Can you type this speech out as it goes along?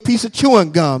piece of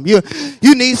chewing gum. You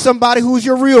need somebody who's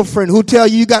your real friend who tell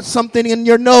you got something in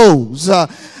your nose.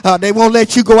 They won't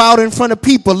let you go out in front of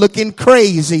people looking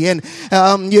crazy, and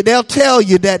they'll tell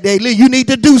you that you need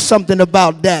to do something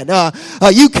about that.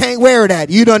 You can't wear that.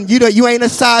 You ain't a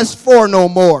size 4 no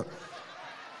more.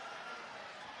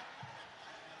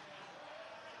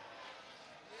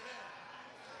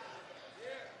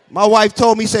 My wife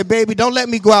told me, said, baby, don't let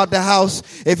me go out the house.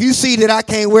 If you see that I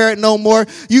can't wear it no more,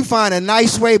 you find a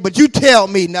nice way, but you tell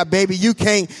me, now, baby, you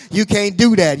can't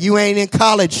do that. You ain't in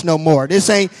college no more. This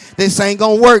ain't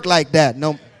gonna work like that.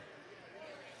 No.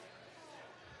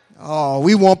 Oh,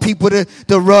 we want people to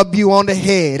rub you on the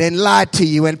head and lie to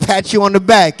you and pat you on the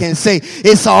back and say,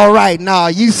 it's all right. Nah,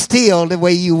 you still the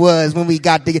way you was when we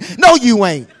got together. No, you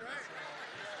ain't.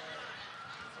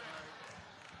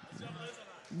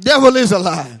 Devil is a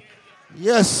lie.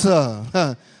 Yes,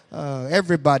 sir.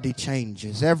 Everybody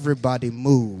changes. Everybody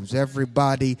moves.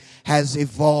 Everybody has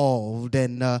evolved.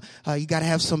 And you got to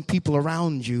have some people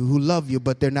around you who love you,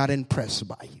 but they're not impressed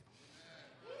by you.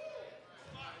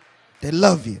 They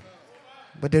love you,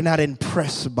 but they're not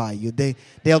impressed by you.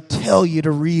 They'll tell you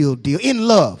the real deal. In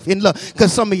love.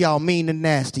 Because some of y'all mean and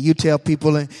nasty. You tell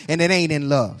people and it ain't in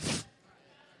love.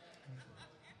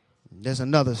 There's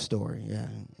another story. Yeah.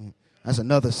 That's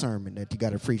another sermon that you got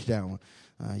to preach down.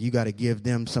 You got to give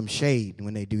them some shade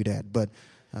when they do that. But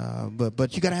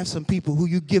you got to have some people who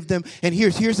you give them. And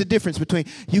here's the difference between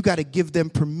you got to give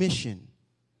them permission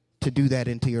to do that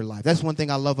into your life. That's one thing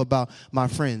I love about my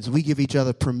friends. We give each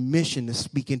other permission to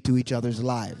speak into each other's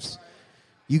lives.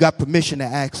 You got permission to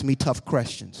ask me tough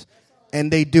questions. And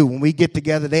they do. When we get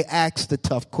together, they ask the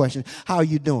tough questions. How are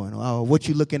you doing? What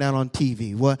you looking at on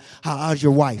TV? How's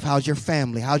your wife? How's your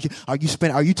family? Are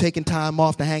you taking time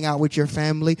off to hang out with your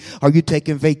family? Are you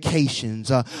taking vacations?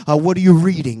 What are you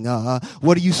reading?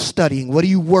 What are you studying? What are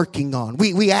you working on?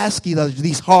 We ask you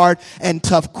these hard and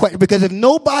tough questions because if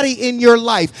nobody in your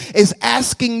life is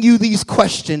asking you these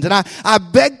questions, and I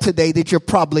beg today that you're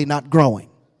probably not growing.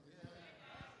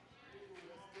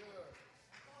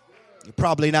 You're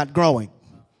probably not growing.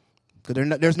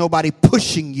 Because there's nobody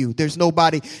pushing you. There's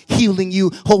nobody healing you,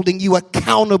 holding you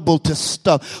accountable to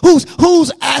stuff.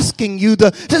 Who's asking you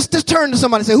just turn to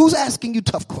somebody and say, who's asking you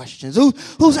tough questions?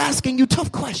 Who's asking you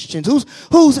tough questions?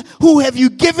 Who have you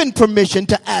given permission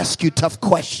to ask you tough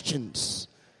questions?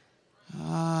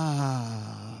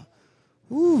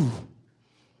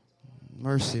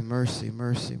 Mercy, mercy,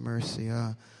 mercy, mercy.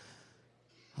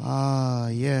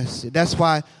 Yes. That's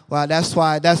why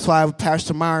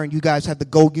Pastor Myron, you guys have the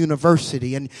Go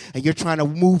University and you're trying to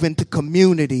move into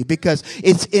community because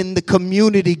it's in the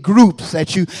community groups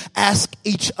that you ask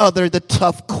each other the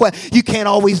tough questions. You can't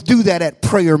always do that at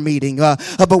prayer meeting.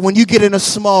 But when you get in a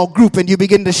small group and you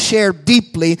begin to share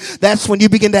deeply, that's when you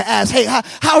begin to ask, hey,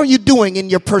 how are you doing in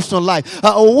your personal life?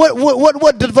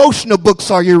 What devotional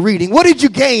books are you reading? What did you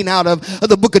gain out of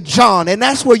the book of John? And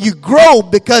that's where you grow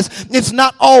because it's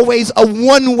not always a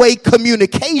one-way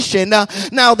communication.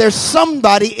 Now there's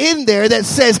somebody in there that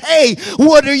says, hey,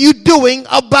 what are you doing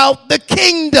about the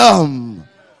kingdom?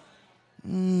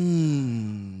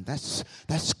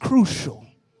 That's crucial.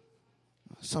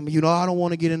 Some of you know, I don't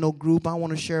want to get in no group. I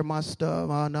want to share my stuff.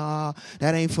 Nah,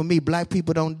 that ain't for me. Black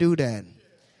people don't do that.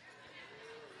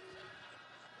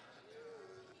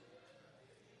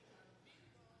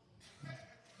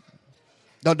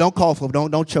 Don't call for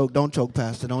don't choke,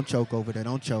 Pastor. Don't choke over there.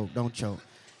 Don't choke.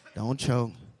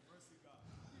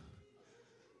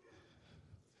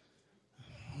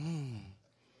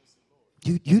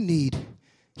 You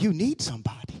need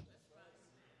somebody.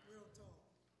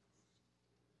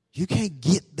 You can't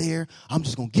get there. I'm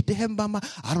just gonna get to heaven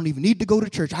I don't even need to go to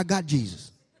church. I got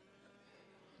Jesus.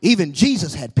 Even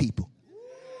Jesus had people.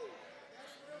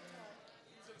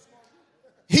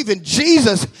 Even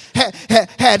Jesus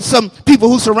had some people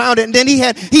who surrounded, and then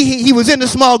he was in a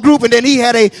small group, and then he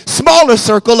had a smaller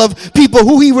circle of people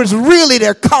who he was really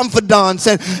their confidants.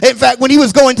 And in fact, when he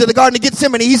was going to the Garden of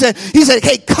Gethsemane, he said,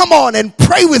 hey, come on and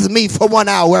pray with me for 1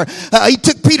 hour. He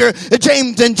took Peter,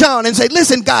 James, and John and said,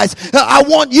 listen, guys, I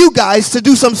want you guys to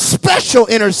do some special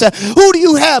intercession. Who do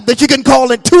you have that you can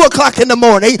call at 2 o'clock in the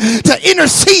morning to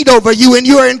intercede over you and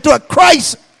you're into a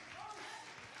crisis?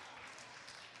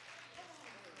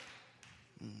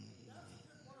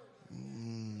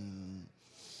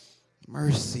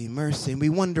 Mercy, mercy. And we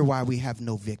wonder why we have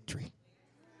no victory.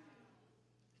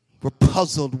 We're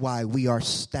puzzled why we are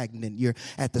stagnant. You're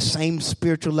at the same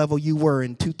spiritual level you were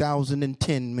in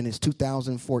 2010 when it's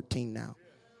 2014 now.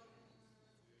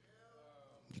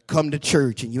 You come to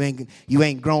church and you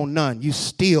ain't grown none. You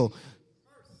still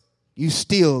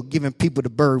giving people the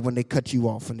bird when they cut you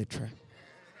off in the track.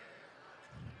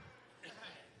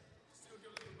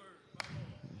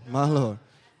 My Lord.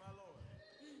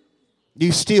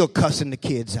 You still cussing the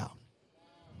kids out.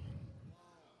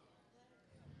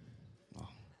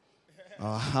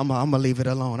 I'm gonna leave it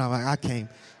alone. I came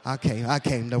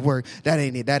to work. That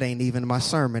ain't even my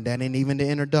sermon. That ain't even the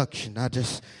introduction. I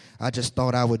just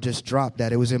thought I would just drop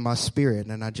that. It was in my spirit,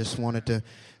 and I just wanted to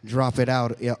drop it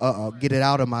out, get it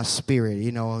out of my spirit.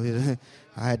 You know,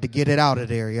 I had to get it out of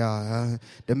there, y'all.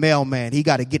 The mailman, he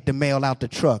got to get the mail out the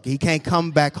truck. He can't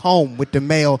come back home with the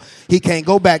mail. He can't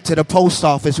go back to the post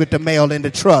office with the mail in the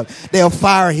truck. They'll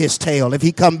fire his tail if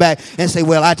he come back and say,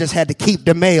 well, I just had to keep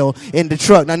the mail in the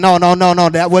truck. No,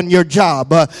 that wasn't your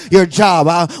job. Your job,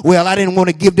 I didn't want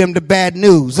to give them the bad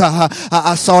news.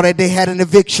 I saw that they had an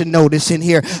eviction notice in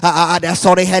here. I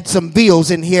saw they had some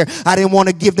bills in here. I didn't want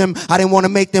to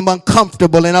make them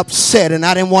uncomfortable and upset, and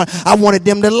I wanted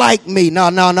them to like me. No,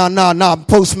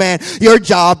 postman, your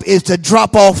job is to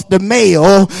drop off the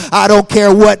mail. I don't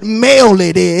care what mail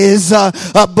it is,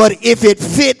 but if it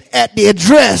fit at the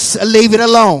address, leave it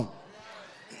alone.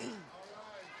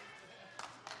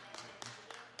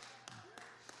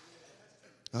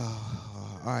 All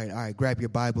right, grab your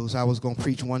Bibles. I was going to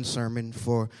preach one sermon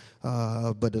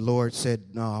but the Lord said,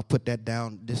 no, I'll put that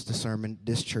down. This is the sermon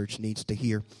this church needs to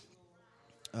hear,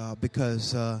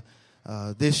 because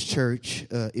this church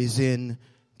is in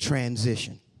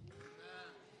transition.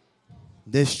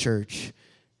 This church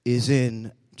is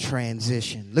in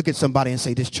transition. Look at somebody and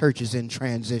say, this church is in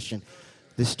transition.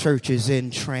 This church is in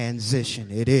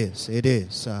transition. It is.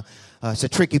 It's a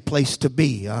tricky place to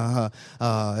be. You're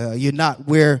not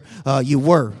where you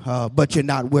were, but you're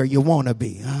not where you want to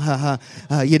be.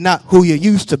 You're not who you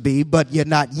used to be, but you're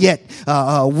not yet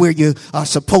where you are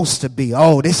supposed to be.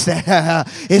 Oh, it's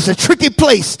a tricky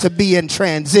place to be in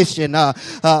transition. Have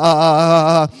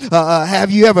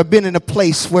you ever been in a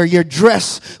place where you're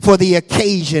dressed for the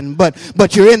occasion,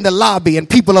 but you're in the lobby and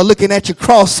people are looking at you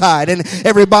cross-eyed, and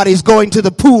everybody's going to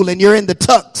the pool and you're in the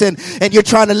tux, and you're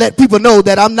trying to let people know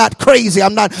that I'm not crazy.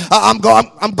 I'm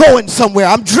going somewhere.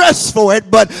 I'm dressed for it,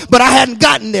 but I hadn't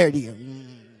gotten there yet.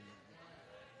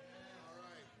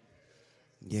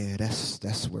 Yeah,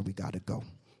 that's where we got to go.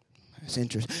 It's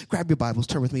interesting. Grab your Bibles.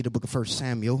 Turn with me to the book of 1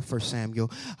 Samuel. 1 Samuel.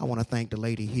 I want to thank the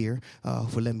lady here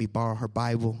for letting me borrow her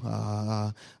Bible.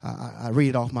 I read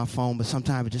it off my phone, but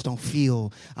sometimes it just don't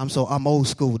feel. I'm old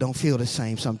school. Don't feel the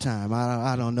same sometimes.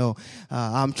 I don't know.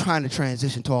 I'm trying to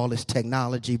transition to all this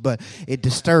technology, but it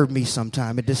disturbed me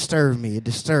sometimes. It disturbed me.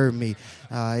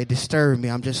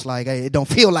 I'm just like, it don't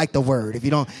feel like the word. If you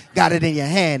don't got it in your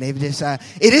hand, it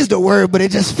is the word, but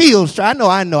it just feels. I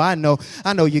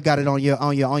know you got it on your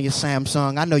Samsung.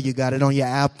 I know you got it on your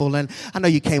Apple, and I know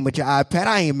you came with your iPad.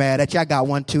 I ain't mad at you. I got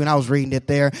one too, and I was reading it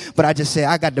there. But I just said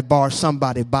I got to borrow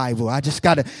somebody's Bible. I just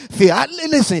got to feel.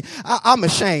 Listen, I'm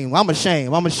ashamed. I'm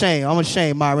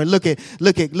ashamed, Myron. Look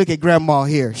at Grandma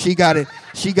here. She got it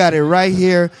right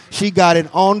here. She got it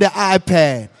on the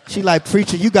iPad. She like,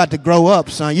 preacher, you got to grow up,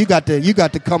 son. You got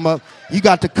to come up. You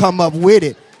got to come up with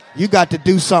it. You got to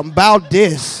do something about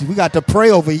this. We got to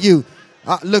pray over you.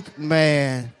 Look,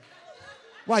 man.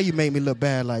 Why you make me look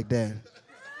bad like that?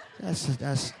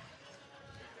 That's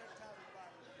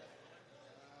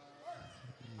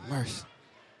mercy.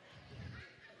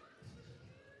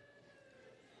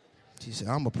 She said,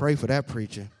 I'm going to pray for that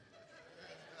preacher.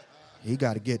 He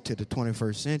got to get to the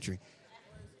 21st century.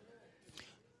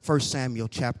 1 Samuel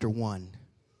chapter 1.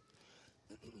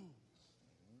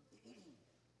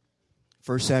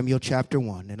 1 Samuel chapter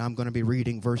 1. And I'm going to be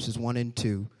reading verses 1 and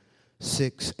 2,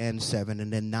 6 and 7,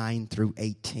 and then 9 through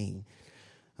 18.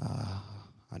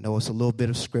 I know it's a little bit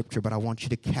of scripture, but I want you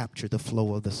to capture the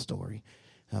flow of the story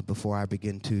before I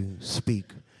begin to speak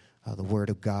the word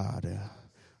of God.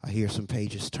 I hear some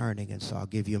pages turning, and so I'll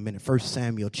give you a minute. 1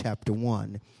 Samuel chapter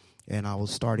 1, and I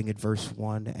was starting at verse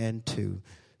 1 and 2.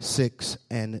 6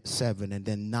 and 7, and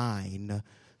then 9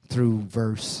 through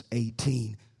verse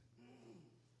 18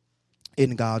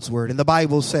 in God's word. And the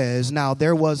Bible says, now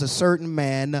there was a certain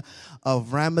man of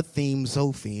Ramathaim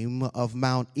Zophim of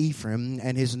Mount Ephraim,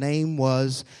 and his name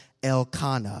was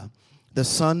Elkanah, the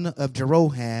son of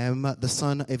Jeroham, the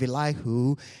son of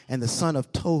Elihu, and the son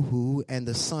of Tohu, and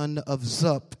the son of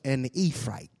Zup, and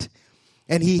Ephraite.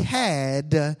 And he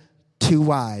had 2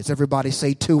 wives. Everybody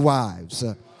say 2 wives.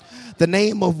 The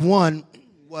name of one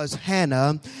was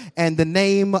Hannah, and the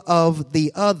name of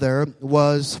the other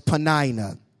was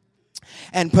Peninnah.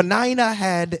 And Peninnah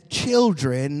had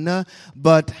children,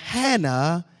 but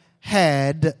Hannah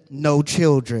had no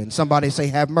children. Somebody say,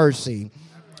 have mercy.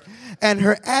 And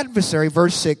her adversary,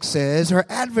 verse 6 says, her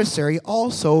adversary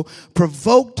also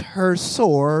provoked her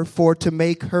sore for to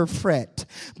make her fret,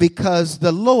 because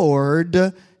the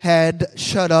Lord had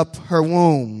shut up her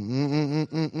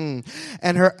womb.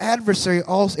 And her adversary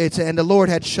also, and the Lord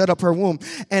had shut up her womb.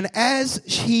 And as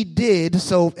he did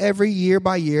so every year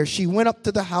by year, she went up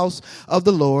to the house of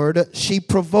the Lord. She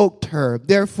provoked her.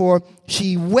 Therefore,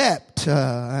 she wept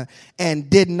and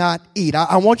did not eat.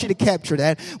 I want you to capture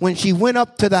that. When she went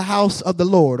up to the house of the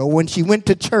Lord, or when she went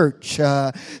to church,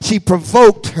 she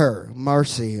provoked her.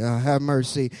 Mercy, have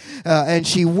mercy. And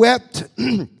she wept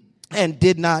and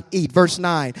did not eat. Verse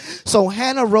 9. So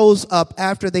Hannah rose up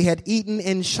after they had eaten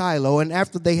in Shiloh and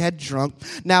after they had drunk.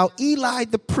 Now Eli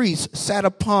the priest sat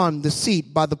upon the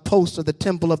seat by the post of the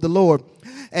temple of the Lord.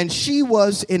 And she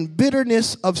was in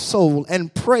bitterness of soul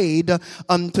and prayed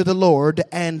unto the Lord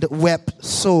and wept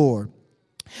sore.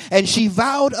 And she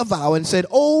vowed a vow and said,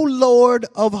 O Lord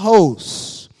of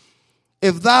hosts,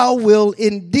 if thou wilt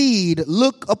indeed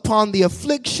look upon the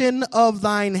affliction of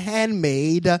thine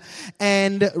handmaid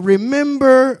and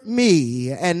remember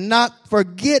me and not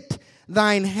forget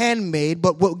thine handmaid,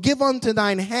 but will give unto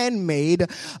thine handmaid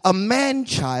a man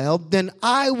child, then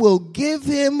I will give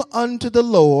him unto the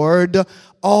Lord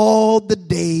all the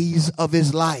days of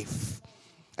his life.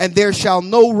 And there shall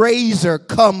no razor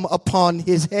come upon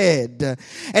his head.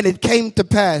 And it came to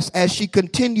pass, as she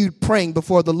continued praying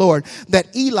before the Lord,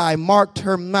 that Eli marked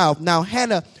her mouth. Now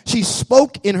Hannah, she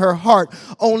spoke in her heart,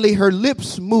 only her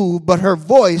lips moved, but her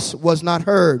voice was not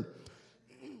heard.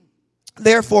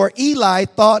 Therefore Eli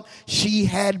thought she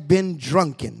had been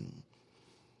drunken.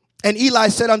 And Eli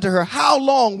said unto her, how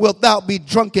long wilt thou be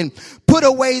drunken? Put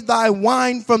away thy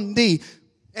wine from thee.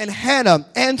 And Hannah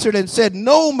answered and said,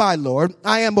 no, my Lord,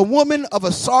 I am a woman of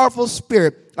a sorrowful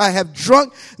spirit. I have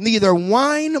drunk neither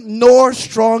wine nor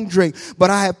strong drink, but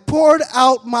I have poured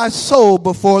out my soul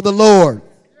before the Lord.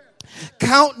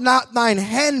 Count not thine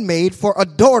handmaid for a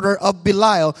daughter of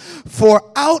Belial,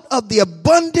 for out of the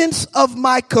abundance of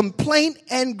my complaint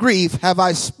and grief have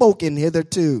I spoken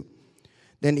hitherto.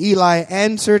 Then Eli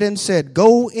answered and said,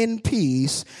 go in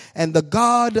peace, and the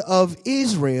God of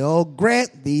Israel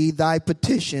grant thee thy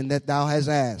petition that thou hast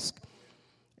asked.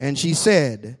 And she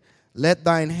said, let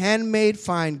thine handmaid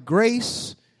find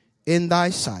grace in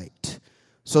thy sight.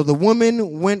 So the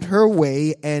woman went her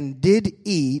way and did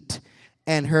eat,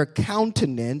 and her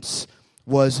countenance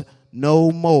was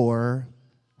no more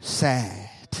sad.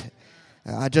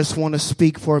 I just want to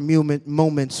speak for a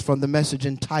moments from the message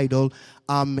entitled,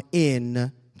 I'm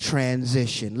in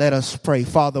transition. Let us pray.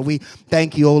 Father, we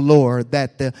thank you, O Lord,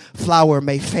 that the flower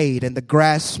may fade and the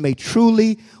grass may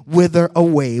truly wither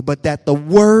away, but that the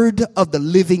word of the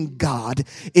living God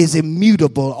is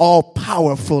immutable, all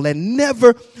powerful, and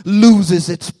never loses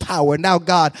its power. Now,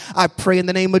 God, I pray in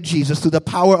the name of Jesus, through the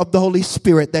power of the Holy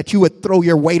Spirit, that you would throw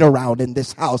your weight around in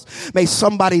this house. May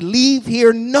somebody leave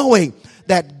here knowing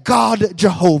that God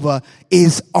Jehovah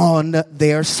is on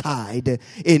their side.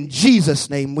 In Jesus'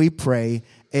 name we pray.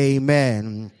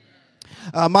 Amen.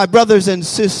 My brothers and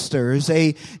sisters,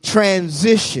 a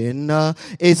transition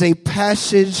is a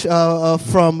passage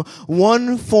from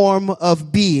one form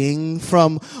of being,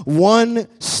 from one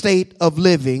state of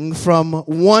living, from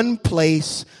one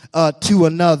place to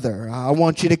another. I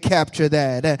want you to capture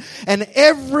that. And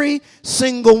every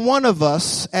single one of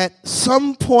us at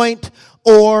some point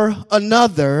or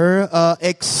another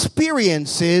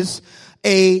experiences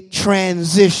a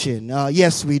transition.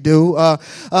 Yes, we do.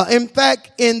 In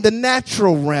fact, in the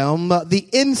natural realm, the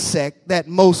insect that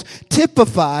most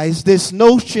typifies this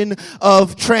notion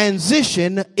of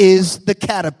transition is the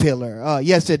caterpillar.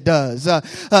 Yes, it does.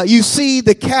 You see,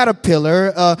 the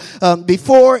caterpillar,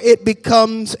 before it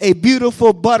becomes a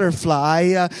beautiful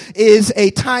butterfly, is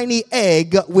a tiny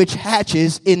egg which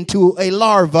hatches into a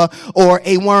larva or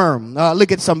a worm.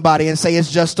 Look at somebody and say,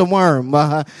 it's just a worm.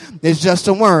 It's just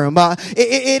a worm.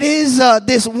 It is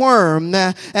this worm,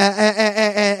 and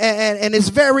it's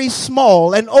very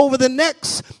small. And over the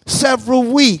next several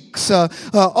weeks,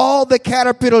 all the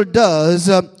caterpillar does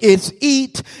is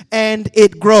eat and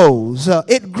it grows.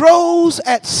 It grows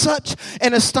at such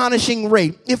an astonishing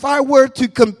rate. If I were to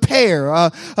compare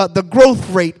the growth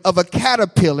rate of a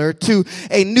caterpillar to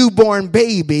a newborn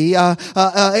baby,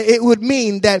 it would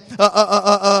mean that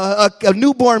a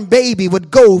newborn baby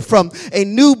would go from a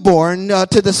newborn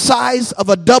to the size of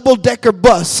a double-decker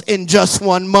bus in just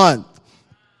 1 month.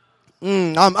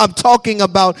 I'm talking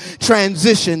about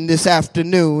transition this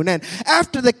afternoon. And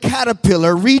after the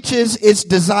caterpillar reaches its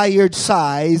desired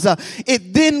size,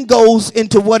 it then goes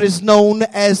into what is known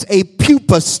as a pupa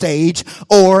pupa stage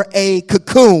or a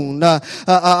cocoon.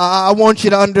 I want you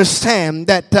to understand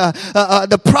that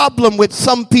the problem with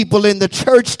some people in the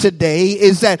church today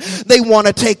is that they want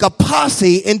to take a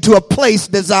posse into a place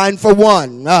designed for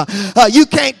one. You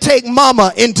can't take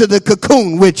mama into the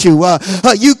cocoon with you.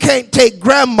 You can't take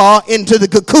grandma into the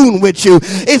cocoon with you.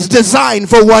 It's designed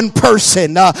for one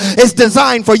person. It's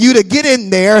designed for you to get in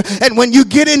there, and when you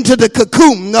get into the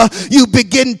cocoon, you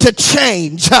begin to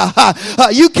change.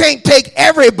 You can't take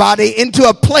everybody into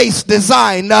a place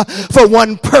designed for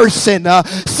one person.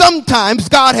 Sometimes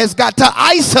God has got to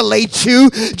isolate you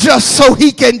just so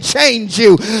he can change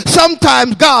you.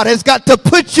 Sometimes God has got to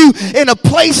put you in a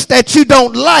place that you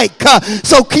don't like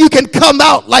so you can come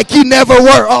out like you never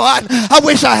were. Oh, I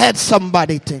wish I had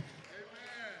somebody to.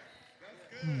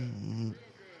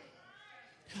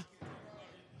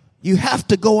 You have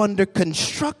to go under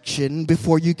construction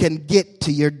before you can get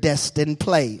to your destined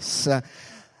place.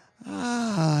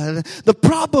 The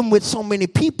problem with so many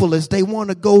people is they want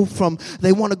to go from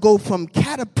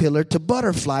caterpillar to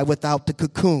butterfly without the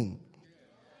cocoon.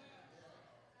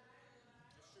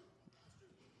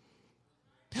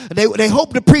 They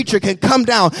hope the preacher can come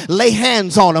down, lay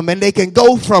hands on them, and they can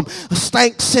go from a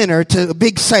stank sinner to a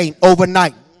big saint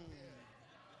overnight.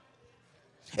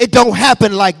 It don't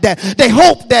happen like that. They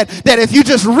hope that if you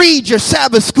just read your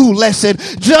Sabbath school lesson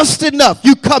just enough,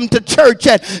 you come to church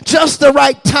at just the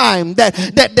right time,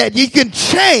 that you can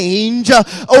change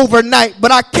overnight.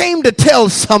 But I came to tell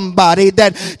somebody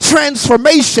that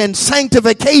transformation,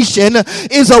 sanctification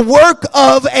is a work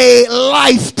of a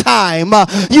lifetime.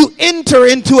 You enter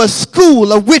into a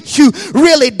school of which you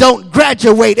really don't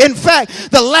graduate. In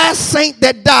fact, the last saint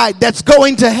that died, that's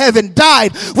going to heaven,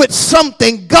 died with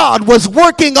something God was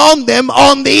working on them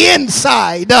on the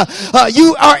inside.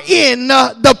 You are in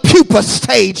the pupa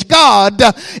stage. God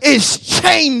is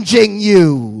changing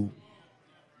you.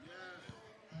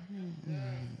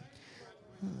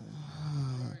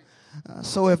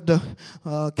 So if the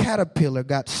caterpillar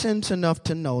got sense enough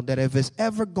to know that if it's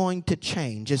ever going to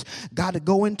change, it's got to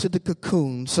go into the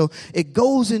cocoon. So it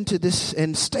goes into this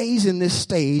and stays in this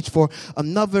stage for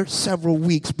another several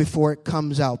weeks before it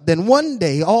comes out. Then one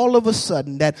day, all of a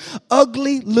sudden, that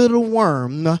ugly little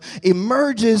worm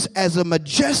emerges as a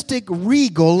majestic,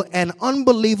 regal, and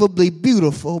unbelievably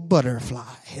beautiful butterfly.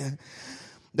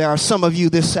 There are some of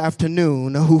you this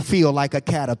afternoon who feel like a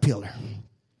caterpillar.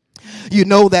 You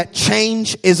know that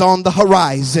change is on the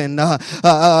horizon.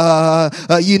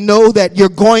 You know that you're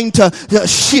going to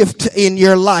shift in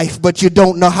your life, but you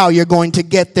don't know how you're going to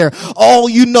get there. All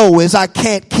you know is I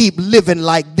can't keep living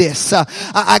like this.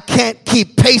 I can't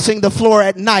keep pacing the floor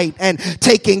at night and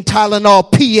taking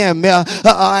Tylenol PM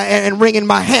and wringing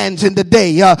my hands in the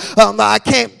day. I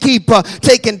can't keep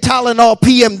taking Tylenol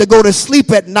PM to go to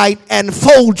sleep at night and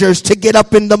Folgers to get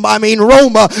up in the,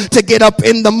 Roma to get up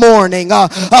in the morning.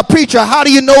 Preacher, how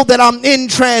do you know that I'm in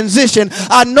transition?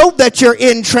 I know that you're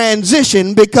in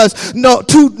transition because no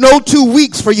 2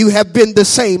 weeks for you have been the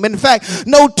same. In fact,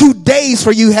 no 2 days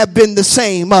for you have been the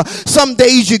same. Some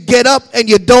days you get up and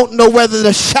you don't know whether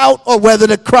to shout or whether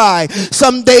to cry.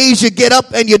 Some days you get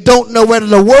up and you don't know whether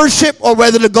to worship or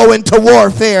whether to go into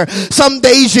warfare. Some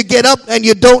days you get up and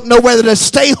you don't know whether to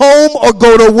stay home or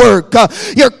go to work.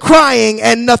 You're crying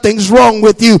and nothing's wrong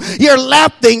with you. You're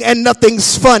laughing and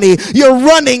nothing's funny. You're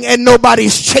running and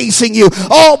nobody's chasing you,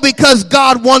 all because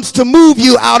God wants to move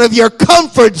you out of your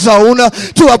comfort zone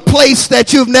to a place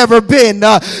that you've never been.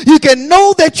 You can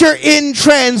know that you're in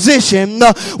transition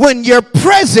when your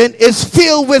present is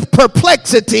filled with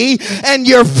perplexity and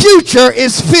your future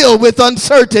is filled with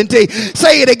uncertainty.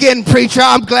 Say it again, preacher.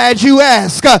 I'm glad you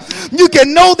asked. You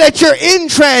can know that you're in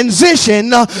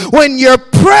transition when your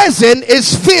present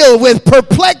is filled with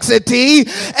perplexity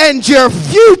and your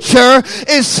future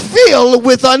is filled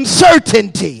with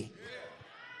uncertainty.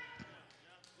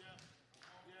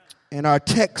 In our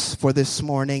text for this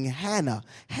morning, Hannah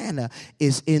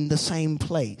is in the same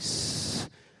place.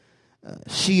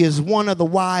 She is one of the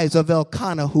wives of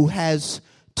Elkanah who has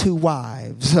 2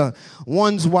 wives.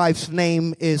 One's wife's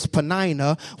name is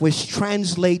Peninnah, which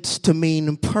translates to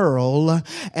mean pearl,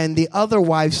 and the other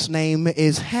wife's name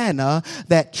is Hannah,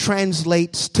 that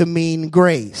translates to mean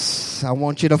grace. I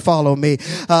want you to follow me.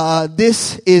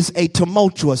 This is a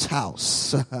tumultuous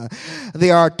house.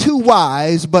 There are 2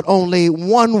 wives, but only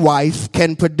one wife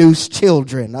can produce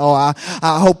children. Oh, I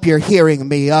hope you're hearing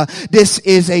me. This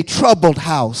is a troubled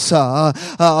house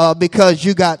because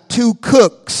you got two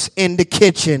cooks in the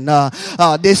kitchen.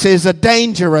 This is a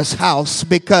dangerous house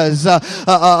because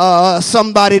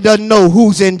somebody doesn't know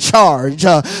who's in charge.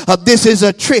 This is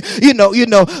a trick.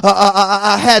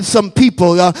 I had some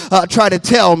people try to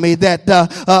tell me that,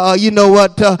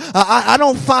 I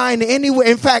don't find anywhere.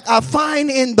 In fact, I find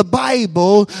in the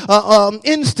Bible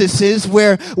instances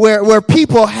where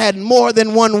people had more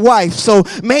than one wife. So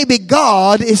maybe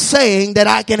God is saying that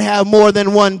I can have more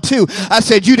than one too. I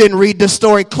said, you didn't read the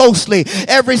story closely.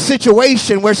 Every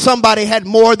situation where somebody had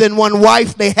more than one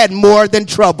wife, they had more than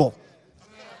trouble.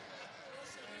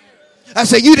 I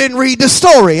said, you didn't read the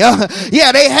story.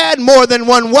 Yeah, they had more than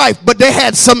one wife, but they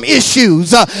had some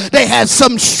issues. They had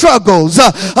some struggles.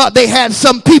 They had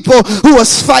some people who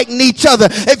was fighting each other.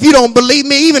 If you don't believe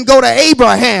me, even go to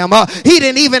Abraham. He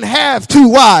didn't even have two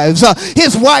wives.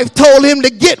 His wife told him to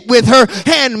get with her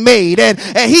handmaid, and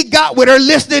he got with her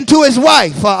listening to his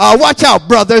wife. Watch out,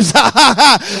 brothers.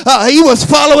 He was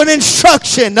following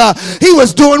instruction. He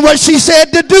was doing what she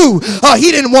said to do.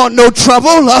 He didn't want no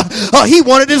trouble. He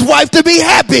wanted his wife to be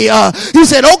happy. He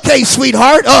said, okay,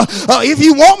 sweetheart, if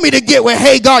you want me to get with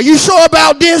Hagar, you sure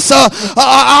about this?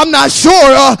 I'm not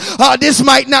sure. This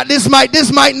might not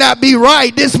be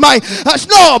right.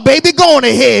 No, baby, go on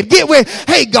ahead. Get with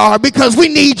Hagar because we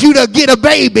need you to get a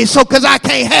baby. Cause I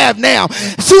can't have now.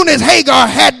 As soon as Hagar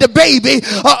had the baby,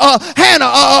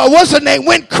 Hannah, what's her name,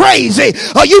 went crazy.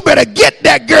 You better get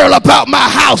that girl up out my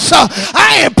house.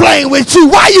 I ain't playing with you.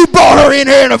 Why you brought her in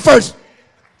here in the first?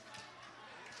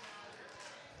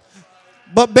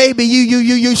 But baby,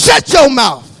 you shut your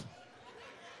mouth.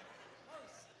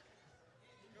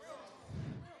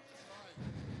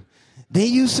 Then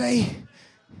you say,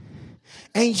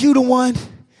 ain't you the one?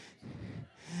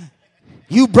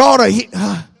 You brought her here.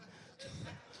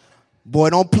 Boy,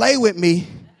 don't play with me.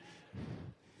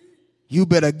 You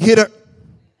better get her.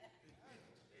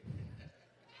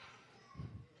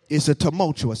 It's a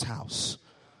tumultuous house.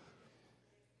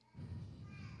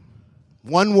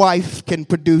 One wife can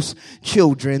produce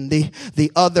children.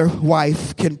 The other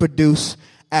wife can produce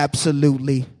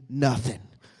absolutely nothing.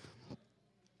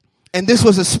 And this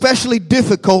was especially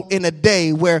difficult in a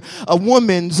day where a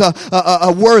woman's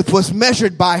worth was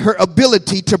measured by her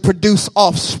ability to produce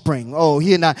offspring. Oh,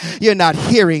 you're not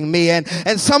hearing me. And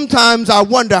sometimes I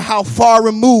wonder how far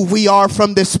removed we are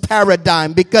from this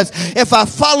paradigm, because if I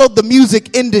followed the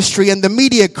music industry and the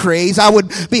media craze, I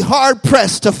would be hard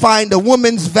pressed to find a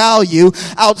woman's value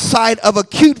outside of a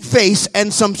cute face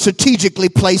and some strategically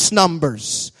placed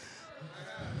numbers.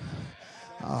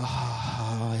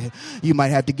 You might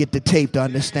have to get the tape to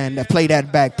understand that. Play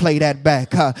that back.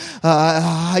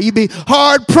 You'd be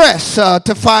hard pressed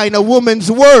to find a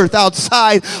woman's worth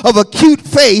outside of a cute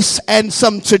face and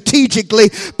some strategically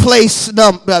placed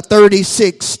number,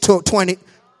 36 to 20.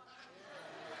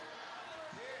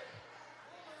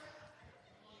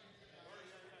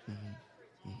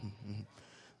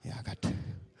 Yeah, I got to.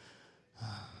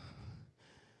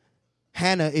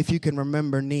 Hannah, if you can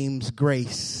remember, names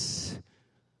Grace,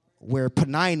 where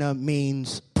Penina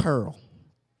means pearl.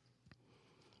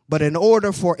 But in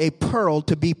order for a pearl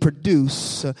to be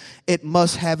produced, it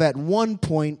must have at one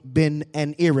point been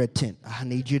an irritant. I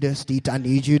need you to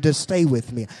stay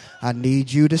with me. I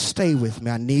need you to stay with me.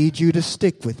 I need you to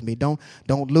stick with me. Don't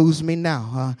lose me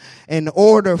now. In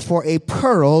order for a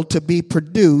pearl to be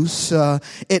produced,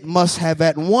 it must have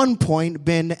at one point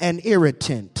been an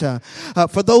irritant.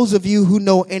 For those of you who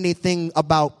know anything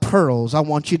about pearls, I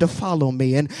want you to follow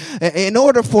me. And in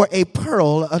order for a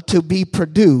pearl to be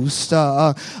produced, you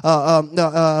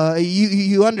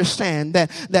understand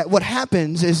that what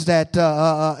happens is that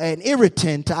an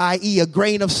irritant, i.e. a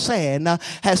grain of sand,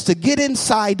 has to get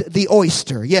inside the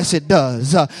oyster. Yes, it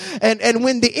does. And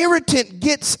when the irritant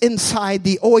gets inside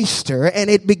the oyster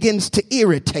and it begins to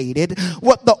irritate it,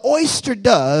 what the oyster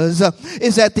does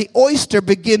is that the oyster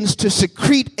begins to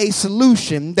secrete a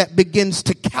solution that begins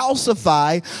to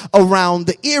calcify around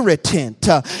the irritant.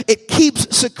 It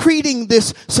keeps secreting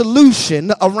this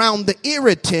solution around the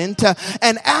irritant,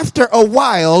 and after a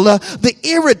while, the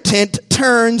irritant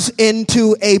turns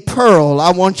into a pearl.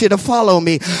 I want you to follow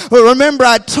me. Remember,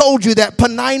 I told you that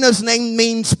Penina's name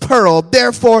means pearl.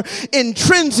 Therefore,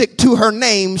 intrinsic to her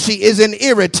name, she is an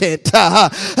irritant.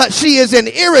 She is an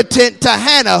irritant to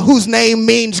Hannah, whose name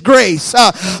means grace.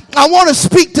 I want to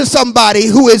speak to somebody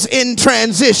who is in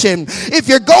transition. If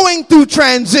you're going through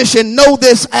transition, transition, know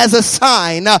this as a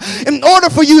sign. In order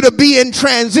for you to be in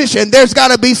transition, there's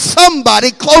got to be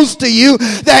somebody close to you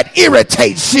that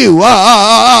irritates you.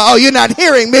 You're not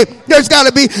hearing me. There's got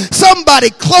to be somebody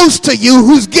close to you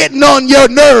who's getting on your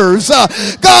nerves.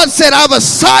 God said, I've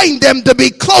assigned them to be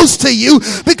close to you,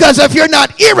 because if you're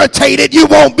not irritated, you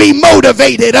won't be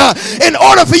motivated. In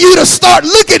order for you to start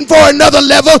looking for another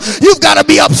level, you've got to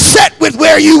be upset with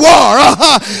where you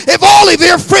are. If all of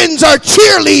your friends are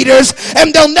cheerleaders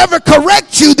and they'll never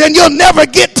correct you, then you'll never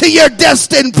get to your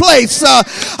destined place.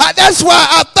 That's why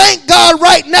I thank God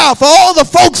right now for all the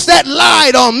folks that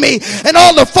lied on me and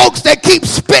all the folks that keep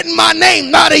spitting my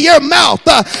name out of your mouth.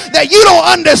 That you don't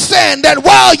understand that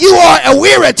while you are a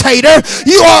irritator,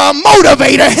 you are a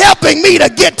motivator, helping me to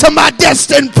get to my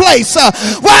destined place.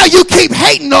 While you keep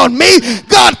hating on me,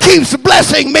 God keeps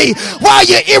blessing me. While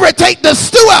you irritate the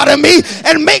stew out of me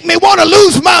and make me want to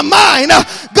lose my mind,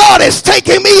 God is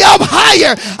taking me up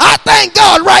higher. I thank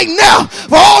God right now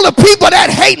for all the people that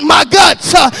hate my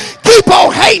guts. Keep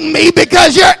on hating me,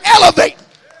 because you're elevating.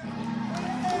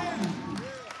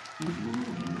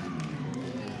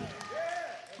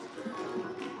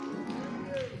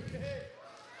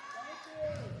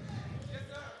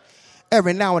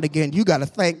 Every now and again, you got to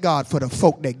thank God for the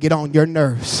folk that get on your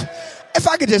nerves. If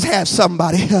I could just have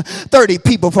somebody, 30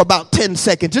 people for about 10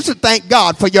 seconds, just to thank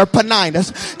God for your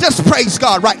paninas. Just praise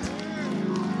God right.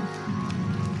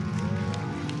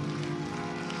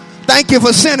 Thank you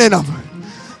for sending them.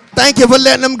 Thank you for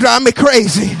letting them drive me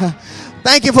crazy.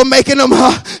 Thank you for making them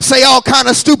say all kind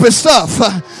of stupid stuff.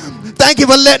 Thank you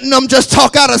for letting them just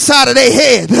talk out of the side of their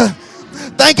head.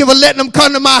 Thank you for letting them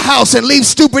come to my house and leave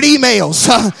stupid emails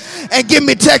and give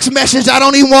me text messages I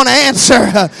don't even want to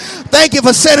answer. Thank you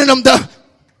for sending them to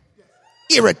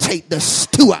irritate the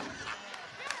stew out.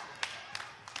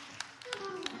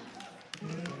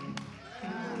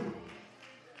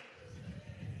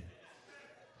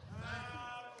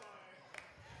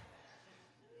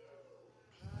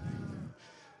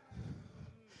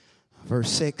 Verse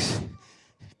 6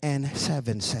 and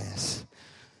 7 says,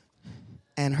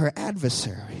 and her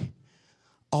adversary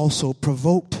also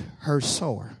provoked her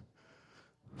sore,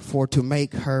 for to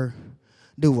make her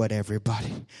do what,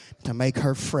 everybody? To make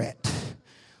her fret,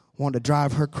 want to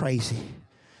drive her crazy.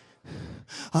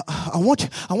 I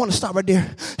want to stop right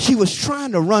there. She was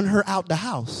trying to run her out the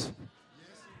house.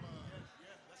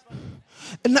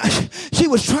 And she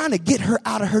was trying to get her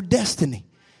out of her destiny.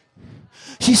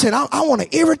 She said, I want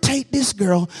to irritate this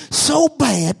girl so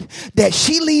bad that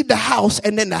she leave the house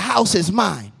and then the house is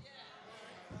mine.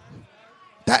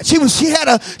 She had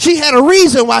a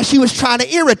reason why she was trying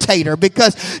to irritate her,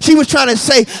 because she was trying to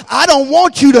say, I don't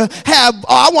want you to have,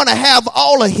 I want to have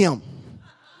all of him.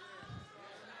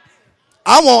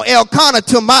 I want Elkanah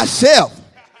to myself.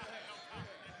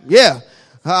 Yeah.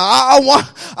 I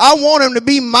want him to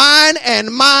be mine and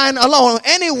mine alone.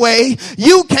 Anyway,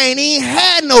 you can't even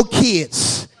have no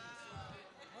kids.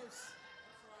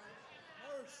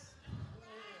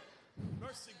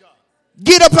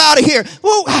 Get up out of here.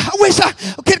 Well,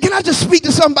 can I just speak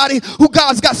to somebody who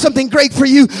God's got something great for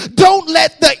you? Don't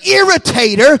let the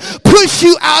irritator push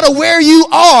you out of where you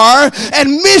are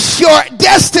and miss your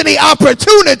destiny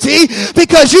opportunity,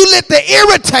 because you let the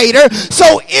irritator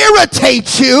so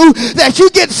irritate you that you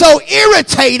get so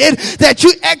irritated that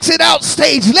you exit out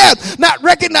stage left, not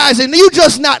recognizing you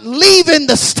just not leaving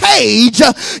the stage,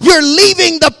 you're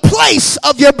leaving the place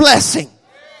of your blessing.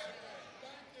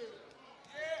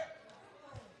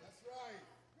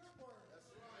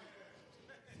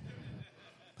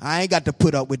 I ain't got to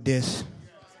put up with this.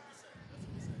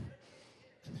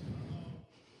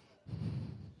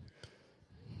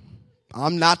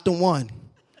 I'm not the one.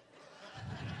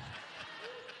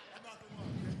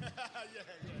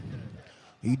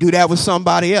 You do that with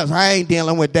somebody else. I ain't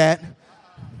dealing with that.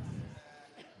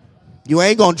 You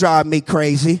ain't going to drive me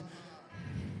crazy.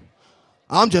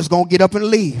 I'm just going to get up and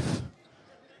leave.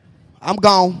 I'm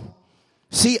gone.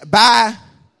 See, bye.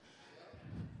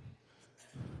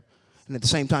 And at the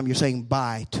same time, you're saying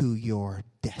bye to your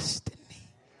destiny.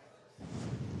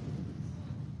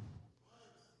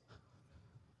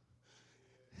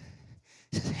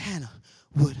 Hannah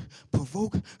would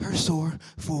provoke her sore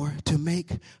for to make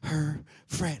her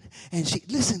fret. And she,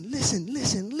 listen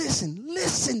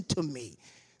to me.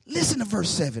 Listen to verse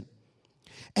 7.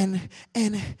 And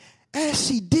as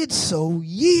she did so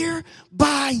year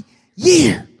by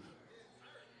year.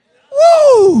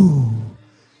 Woo!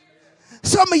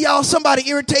 Some of y'all, somebody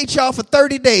irritates y'all for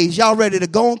 30 days. Y'all ready to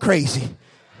go on crazy.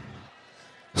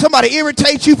 Somebody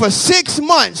irritates you for 6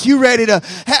 months. You ready to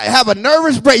have a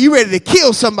nervous break. You ready to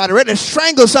kill somebody, ready to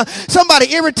strangle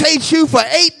somebody. Irritates you for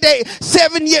 8 days,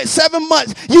 7 years, 7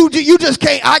 months. You just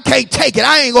can't, I can't take it.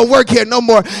 I ain't going to work here no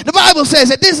more. The Bible says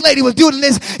that this lady was doing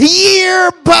this year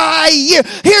by year.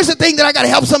 Here's the thing that I got to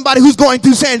help somebody who's going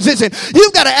through transition.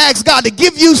 You've got to ask God to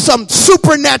give you some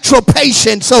supernatural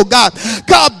patience. So God,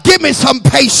 give me some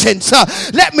patience.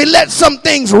 Let me let some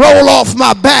things roll off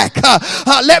my back.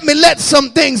 Let me let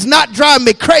some things not drive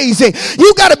me crazy.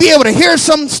 You got to be able to hear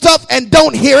some stuff and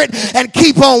don't hear it and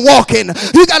keep on walking.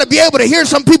 You got to be able to hear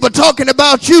some people talking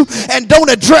about you and don't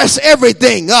address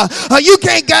everything. You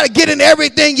can't got to get into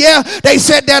everything. Yeah, they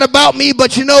said that about me,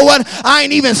 but you know what? I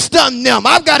ain't even stunned them.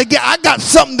 I got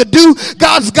something to do.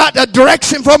 God's got a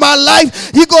direction for my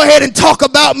life. You go ahead and talk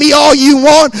about me all you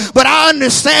want, but I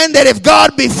understand that if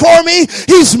God be for me,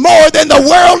 he's more than the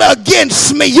world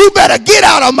against me. You better get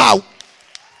out of my way.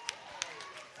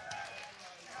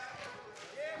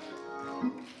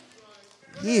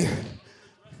 Year.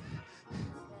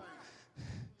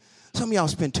 Some of y'all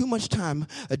spend too much time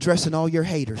addressing all your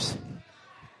haters.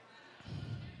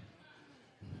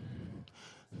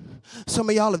 Some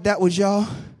of y'all, if that was y'all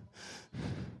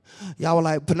were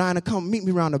like, Penina, come meet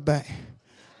me around the back.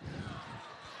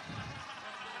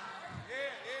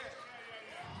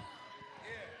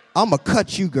 I'm going to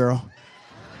cut you, girl.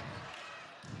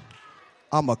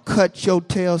 I'm going to cut your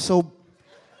tail so.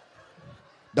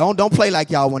 Don't play like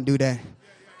y'all want to do that.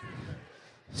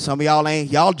 Some of y'all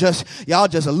ain't. Y'all just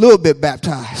a little bit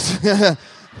baptized.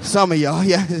 Some of y'all,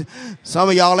 yeah. Some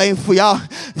of y'all ain't for y'all.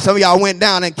 Some of y'all went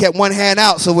down and kept one hand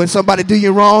out. So when somebody do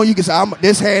you wrong, you can say,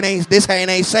 this hand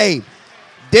ain't saved.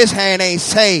 This hand ain't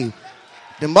saved.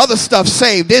 The mother stuff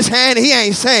saved. This hand, he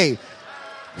ain't saved.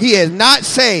 He is not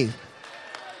saved.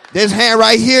 This hand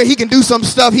right here, he can do some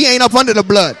stuff. He ain't up under the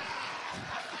blood.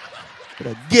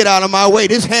 Get out of my way.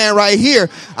 This hand right here,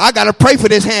 I got to pray for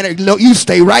this hand. You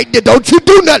stay right there. Don't you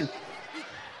do nothing.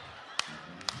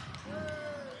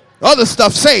 Other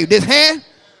stuff saved. This hand,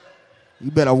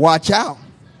 you better watch out.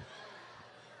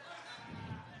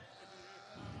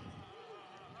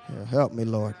 Yeah, help me,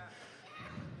 Lord.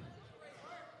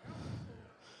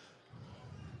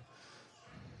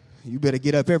 You better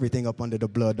get up everything up under the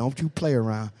blood. Don't you play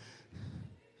around.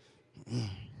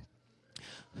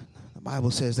 The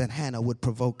Bible says that Penina would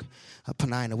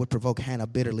provoke Hannah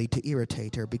bitterly to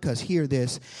irritate her because, hear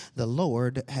this, the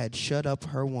Lord had shut up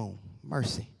her womb.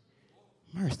 Mercy.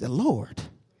 The Lord.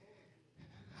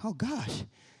 Oh, gosh.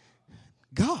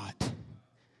 God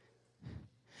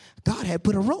had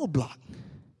put a roadblock.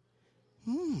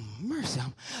 Mercy.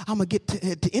 I'm going to get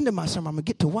to the end of my sermon. I'm going to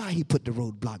get to why he put the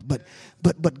roadblock.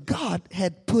 But God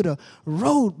had put a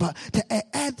roadblock.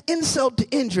 To add insult to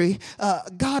injury,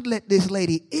 God let this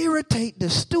lady irritate the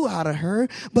stew out of her.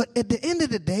 But at the end of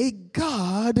the day,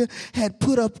 God had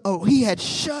he had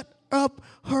shut up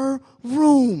her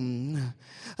room.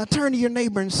 Turn to your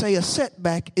neighbor and say, a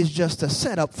setback is just a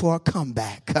setup for a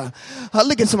comeback.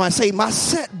 Look at somebody, say, my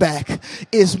setback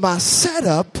is my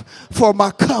setup for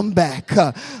my comeback.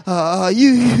 Oh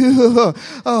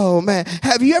man,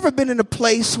 have you ever been in a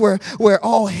place where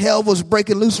all hell was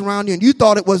breaking loose around you and you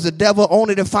thought it was the devil,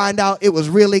 only to find out it was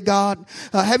really God?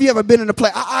 Have you ever been in a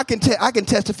place? I can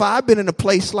testify. I've been in a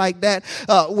place like that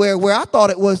where I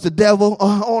thought it was the devil,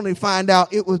 only to find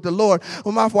out it was the Lord.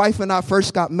 When my wife and I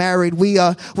first got married, we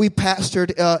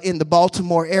pastored in the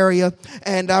Baltimore area,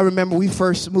 and I remember we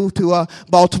first moved to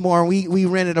Baltimore, and we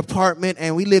rented an apartment,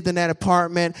 and we lived in that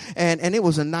apartment, and it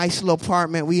was a nice little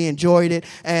apartment. We enjoyed it,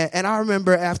 and I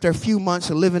remember after a few months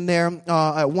of living there,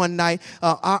 one night,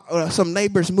 some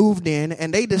neighbors moved in,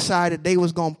 and they decided they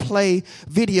was going to play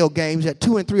video games at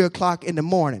 2 and 3 o'clock in the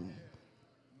morning.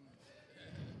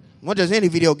 Not just any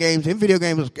video games. In video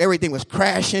games, everything was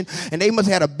crashing, and they must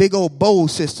have had a big old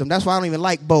Bose system. That's why I don't even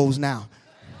like Bose now.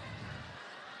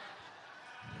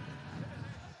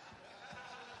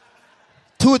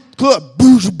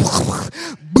 Boosh,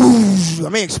 boosh. I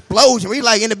mean, explosion. We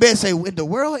like in the bed say, "Is the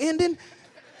world ending?"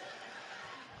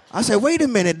 I said, "Wait a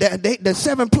minute. The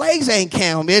 7 plagues ain't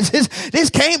come. This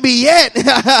can't be yet.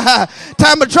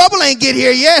 Time of trouble ain't get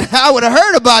here yet." I would have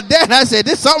heard about that. I said,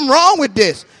 "There's something wrong with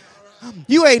this."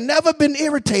 You ain't never been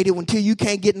irritated until you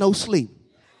can't get no sleep.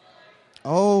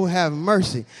 Oh, have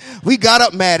mercy. We got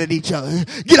up mad at each other.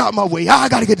 Get out my way. I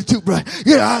got to get the toothbrush.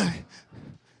 Get out.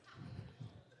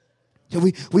 So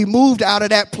we moved out of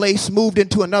that place, moved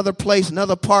into another place,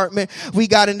 another apartment. We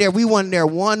got in there. We went in there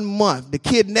 1 month. The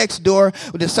kid next door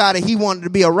decided he wanted to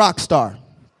be a rock star.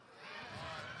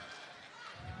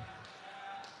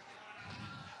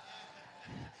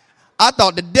 I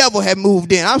thought the devil had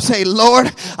moved in. I'm saying,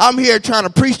 Lord, I'm here trying to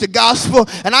preach the gospel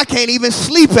and I can't even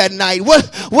sleep at night. What?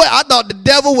 I thought the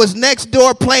devil was next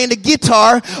door playing the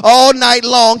guitar all night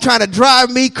long trying to drive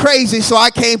me crazy so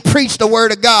I can't preach the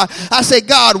word of God. I said,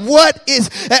 God, what is...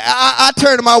 I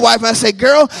turned to my wife and I said,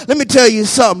 girl, let me tell you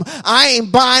something. I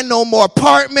ain't buying no more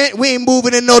apartment. We ain't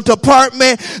moving in no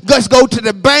apartment. Let's go to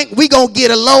the bank. We gonna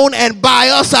get a loan and buy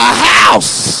us a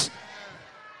house.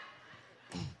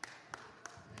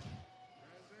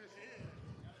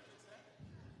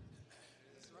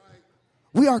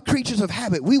 We are creatures of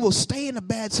habit. We will stay in a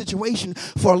bad situation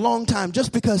for a long time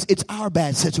just because it's our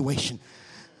bad situation.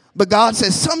 But God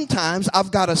says sometimes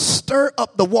I've got to stir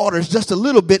up the waters just a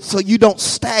little bit so you don't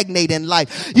stagnate in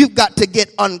life. You've got to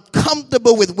get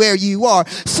uncomfortable with where you are.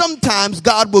 Sometimes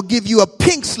God will give you a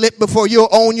pink slip before you'll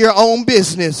own your own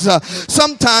business.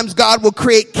 Sometimes God will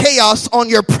create chaos on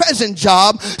your present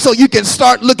job so you can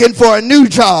start looking for a new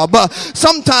job.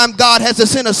 Sometimes God has to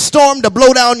send a storm to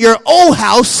blow down your old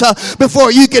house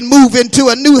before you can move into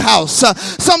a new house.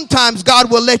 Sometimes God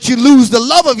will let you lose the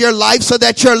love of your life so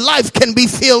that your life can be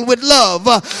filled with love.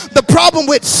 The problem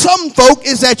with some folk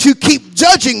is that you keep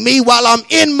judging me while I'm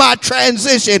in my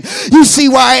transition. You see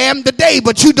where I am today,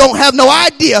 but you don't have no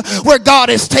idea where God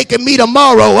is taking me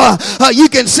tomorrow. You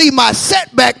can see my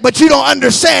setback, but you don't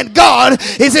understand God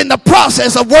is in the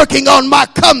process of working on my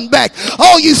comeback.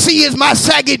 All you see is my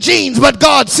saggy jeans, but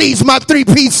God sees my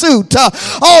three-piece suit.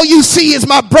 All you see is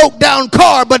my broke down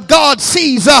car, but God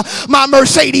sees my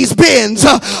Mercedes Benz.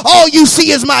 All you see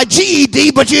is my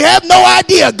GED, but you have no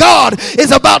idea God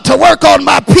is about to work on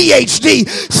my PhD.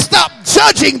 Stop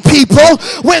judging people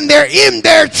when they're in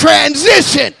their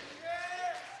transition.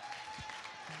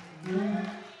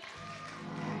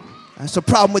 That's the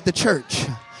problem with the church.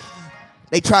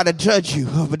 They try to judge you,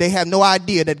 but they have no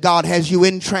idea that God has you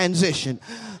in transition.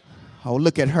 Oh,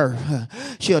 look at her.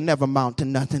 She'll never amount to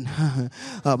nothing.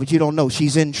 But you don't know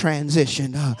she's in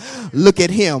transition. Look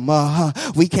at him.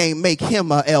 We can't make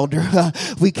him an elder.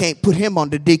 We can't put him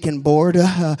on the deacon board.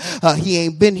 He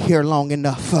ain't been here long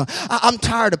enough. I'm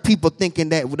tired of people thinking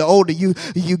that the older you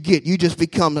get, you just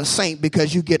become a saint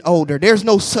because you get older. There's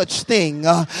no such thing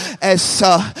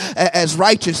as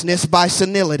righteousness by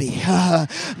senility.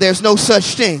 There's no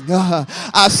such thing.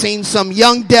 I've seen some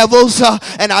young devils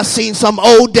and I've seen some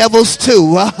old devils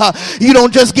too. You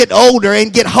don't just get older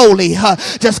and get holy.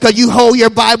 Just because you hold your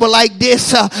Bible like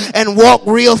this and walk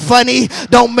real funny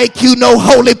don't make you no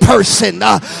holy person.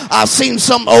 I've seen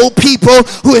some old people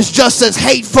who is just as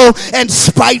hateful and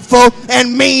spiteful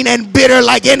and mean and bitter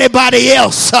like anybody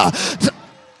else.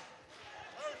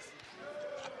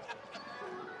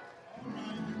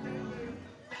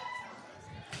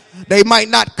 They might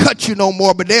not cut you no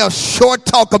more, but they'll sure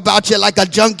talk about you like a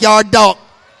junkyard dog.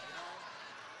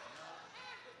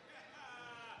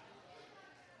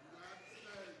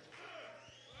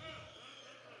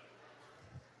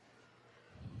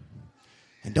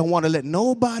 And don't want to let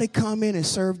nobody come in and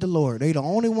serve the Lord. They the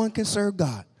only one can serve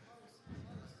God.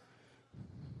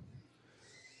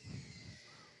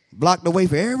 Block the way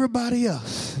for everybody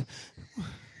else.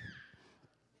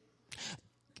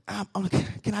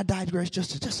 Can I digress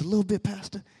just a little bit,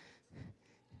 Pastor?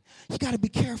 You got to be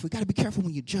careful. You got to be careful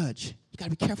when you judge. You got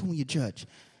to be careful when you judge.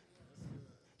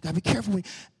 You got to be careful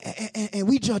and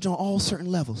we judge on all certain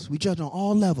levels. We judge on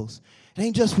all levels. It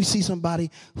ain't just we see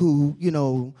somebody who,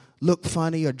 look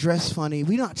funny or dress funny.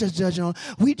 We not just judge on,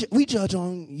 we judge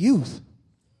on youth.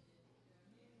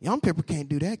 Young people can't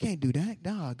do that,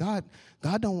 Nah, God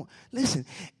don't. Listen,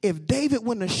 if David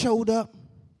wouldn't have showed up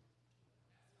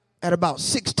at about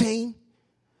 16,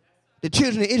 the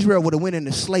children of Israel would have went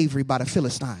into slavery by the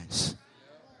Philistines.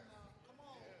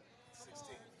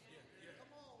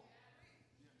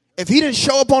 If he didn't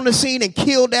show up on the scene and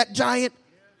kill that giant,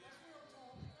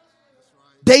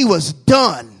 they was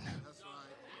done.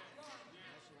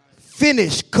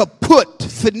 Finished, kaput,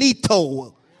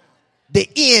 finito, the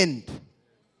end.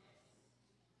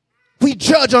 We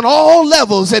judge on all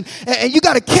levels, and you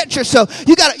got to catch yourself.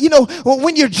 You got to,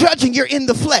 when you're judging, you're in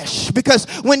the flesh, because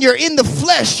when you're in the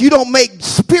flesh, you don't make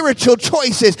spiritual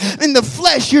choices. In the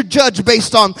flesh, you're judged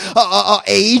based on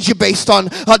age, you're based on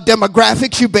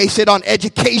demographics, you base it on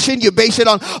education, you base it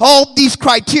on all these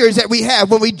criteria that we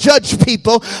have when we judge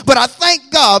people. But I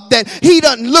thank God that he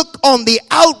doesn't look on the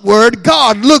outward.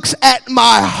 God looks at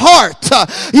my heart.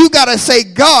 You got to say,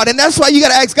 God, and that's why you got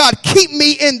to ask God, keep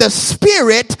me in the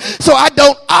spirit so I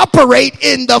don't operate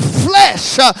in the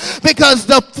flesh, because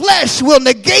the flesh will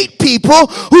negate people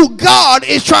who God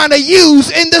is trying to use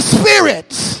in the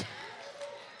spirit.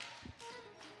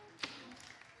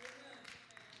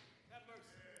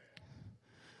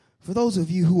 For those of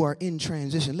you who are in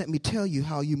transition, let me tell you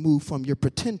how you move from your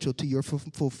potential to your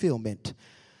fulfillment.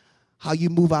 How you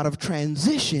move out of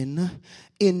transition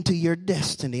into your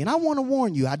destiny. And I want to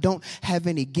warn you, I don't have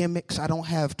any gimmicks. I don't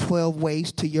have 12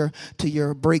 ways to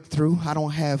your breakthrough. I don't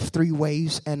have 3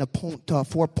 ways and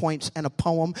 4 points and a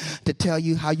poem to tell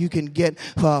you how you can get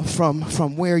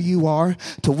from where you are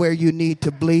to where you need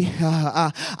to be.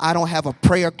 I don't have a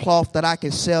prayer cloth that I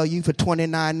can sell you for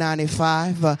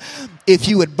 $29.95. If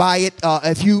you would buy it,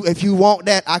 if you want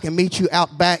that, I can meet you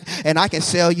out back and I can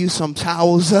sell you some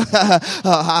towels. We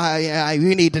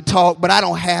need to talk, but I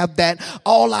don't have that.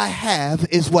 All I have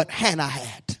is what Hannah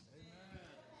had.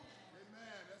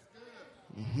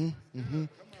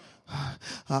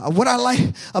 What I like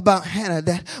about Hannah,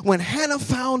 that when Hannah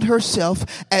found herself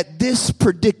at this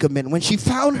predicament, when she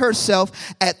found herself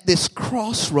at this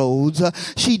crossroads,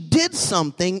 she did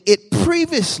something it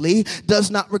previously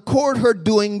does not record her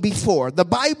doing before. The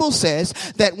Bible says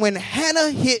that when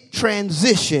Hannah hit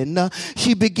transition,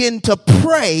 she began to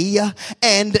pray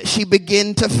and she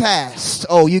began to fast.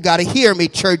 Oh, you got to hear me,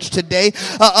 church, today.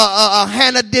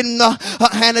 Hannah didn't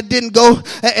go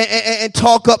and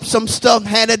talk up some stuff.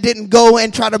 Hannah didn't go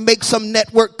and try to make some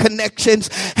network connections.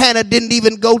 Hannah didn't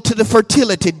even go to the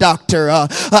fertility doctor.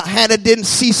 Hannah didn't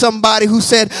see somebody who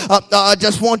said, I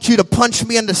just want you to punch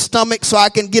me in the stomach so I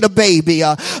can get a baby.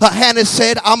 Hannah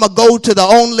said, I'm going to go to the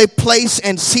only place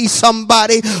and see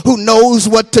somebody who knows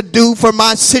what to do for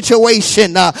my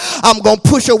situation. I'm going to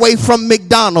push away from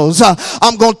McDonald's.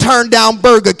 I'm going to turn down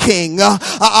Burger King.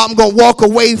 I'm going to walk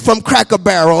away from Cracker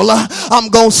Barrel. I'm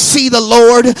going to see the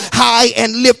Lord high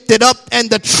and lifted up and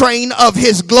the train of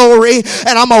his glory,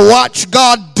 and I'm going to watch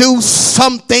God do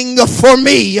something for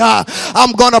me.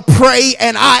 I'm going to pray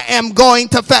and I am going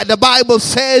to fast. The Bible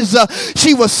says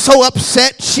she was so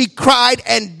upset she cried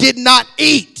and did not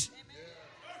eat.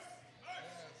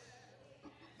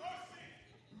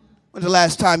 When's the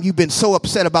last time you've been so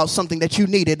upset about something that you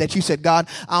needed that you said, God,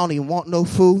 I don't even want no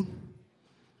food.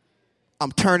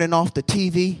 I'm turning off the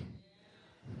TV.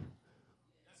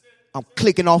 I'm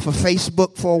clicking off of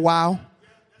Facebook for a while.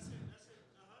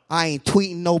 I ain't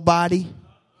tweeting nobody.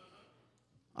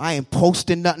 I ain't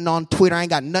posting nothing on Twitter. I ain't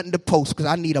got nothing to post because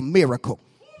I need a miracle.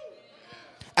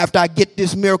 After I get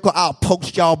this miracle, I'll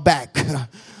post y'all back.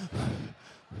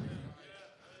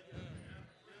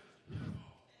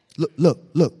 Look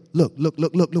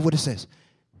what it says.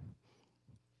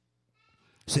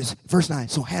 It says, verse 9,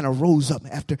 so Hannah rose up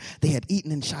after they had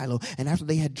eaten in Shiloh and after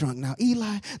they had drunk. Now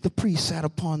Eli the priest sat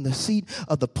upon the seat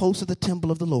of the post of the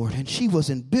temple of the Lord, and she was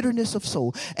in bitterness of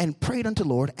soul and prayed unto the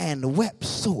Lord and wept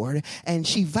sore. And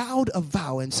she vowed a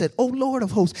vow and said, O Lord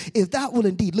of hosts, if thou wilt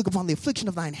indeed look upon the affliction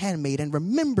of thine handmaid and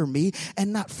remember me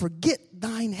and not forget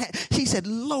thine hand. She said,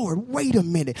 Lord, wait a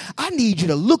minute. I need you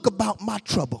to look about my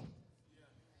trouble.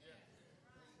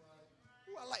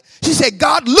 She said,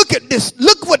 God, look at this.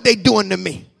 Look what they doing to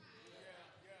me.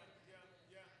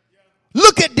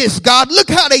 Look at this, God. Look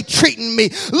how they treating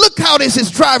me. Look how this is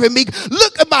driving me.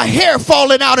 Look at my hair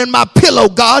falling out in my pillow,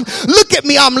 God. Look at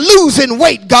me. I'm losing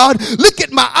weight, God. Look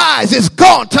at my eyes. It's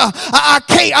gaunt. I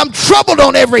can't. I'm troubled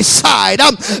on every side.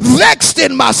 I'm vexed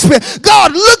in my spirit.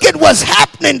 God, look at what's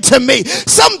happening to me.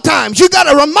 Sometimes you got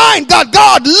to remind God,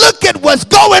 God, look at what's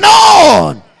going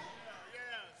on.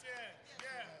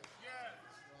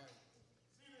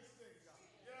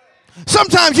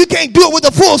 Sometimes you can't do it with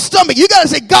a full stomach. You got to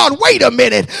say, God, wait a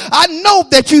minute. I know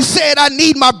that you said I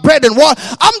need my bread and water.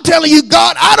 I'm telling you,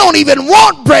 God, I don't even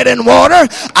want bread and water.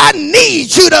 I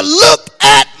need you to look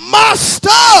at my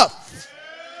stuff.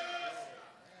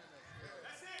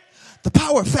 The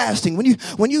power of fasting. When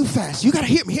you fast, you got to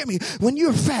hear me. When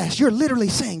you're fast, you're literally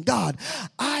saying, God,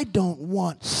 I don't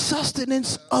want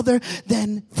sustenance other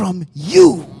than from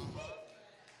you.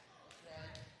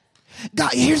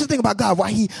 God, here's the thing about God,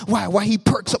 why he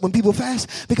perks up when people fast.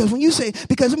 Because let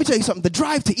me tell you something, the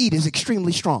drive to eat is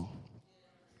extremely strong.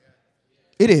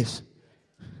 It is.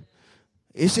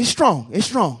 It's strong. It's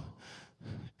strong.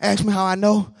 Ask me how I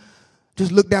know.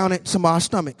 Just look down at some of our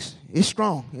stomachs. It's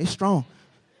strong. It's strong.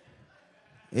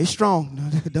 It's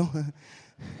strong.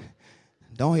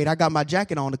 Don't hate. I got my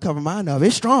jacket on to cover mine up.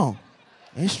 It's strong.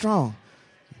 It's strong.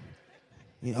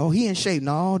 You know, he in shape.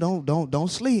 No,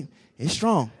 don't sleep. It's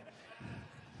strong.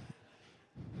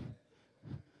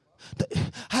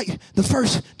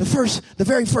 The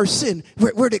very first sin,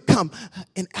 where did it come?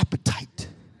 An appetite.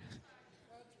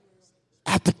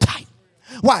 Appetite.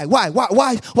 Why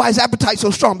is appetite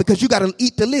so strong? Because you got to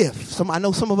eat to live. I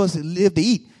know some of us live to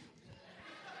eat.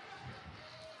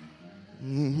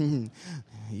 Mm-hmm.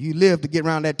 You live to get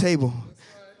around that table.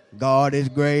 God is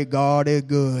great. God is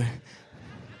good.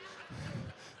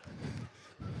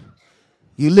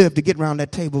 You live to get around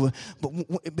that table. But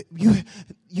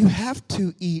you have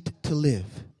to eat to live.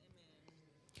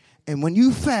 And when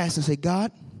you fast and say,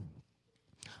 God,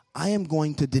 I am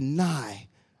going to deny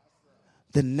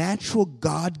the natural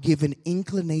God-given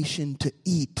inclination to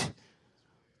eat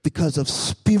because of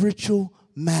spiritual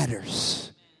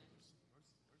matters.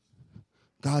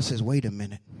 God says, wait a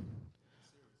minute.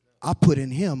 I put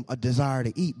in him a desire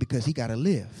to eat because he got to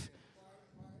live.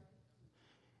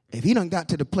 If he done got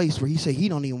to the place where he say he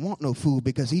don't even want no food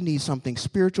because he needs something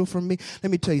spiritual from me, let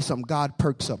me tell you something. God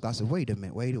perks up. God said, wait a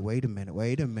minute, wait a minute.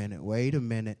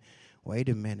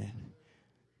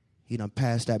 He done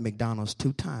passed that McDonald's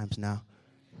 2 times now.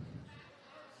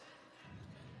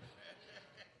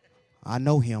 I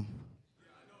know him.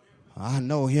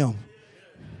 And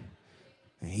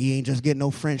he ain't just getting no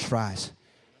French fries.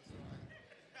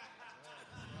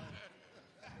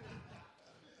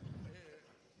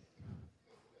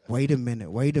 Wait a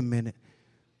minute.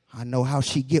 I know how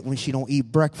she get when she don't eat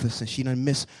breakfast and she done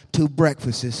miss 2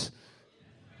 breakfasts.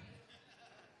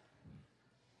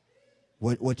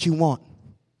 What you want?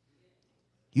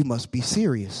 You must be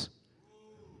serious.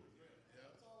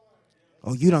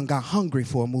 Oh, you done got hungry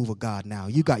for a move of God now.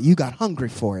 You got hungry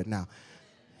for it now.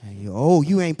 And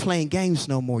you ain't playing games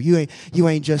no more. You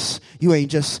ain't just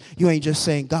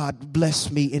saying, God bless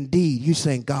me indeed. You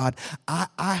saying, God,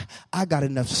 I got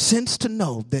enough sense to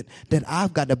know that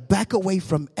I've got to back away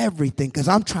from everything because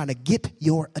I'm trying to get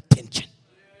your attention.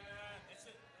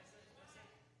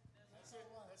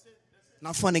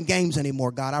 Not fun and games anymore,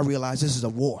 God. I realize this is a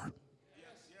war.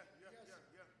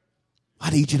 I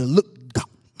need you to look, God.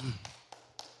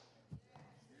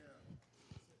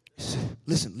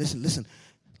 Listen.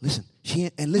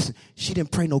 She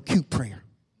didn't pray no cute prayer.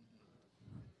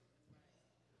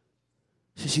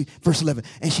 Verse 11,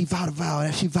 and she vowed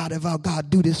a vow,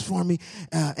 God, do this for me.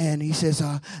 And he says,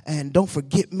 and don't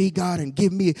forget me, God, and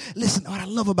give me. Listen, what I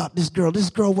love about this girl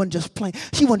wasn't just playing.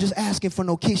 She wasn't just asking for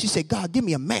no kids. She said, God, give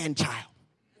me a man child.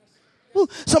 Ooh,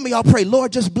 some of y'all pray,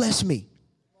 Lord, just bless me.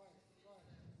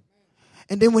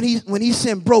 And then when he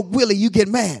sent broke Willie, you get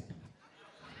mad.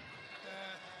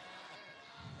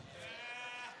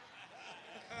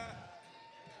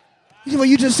 Well,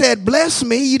 you just said bless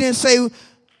me. You didn't say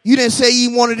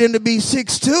you wanted him to be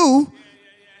 6'2".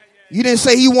 You didn't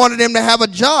say you wanted him to have a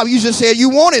job. You just said you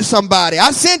wanted somebody.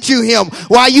 I sent you him.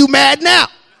 Why are you mad now?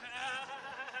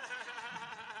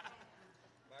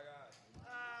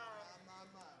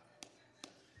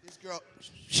 This girl,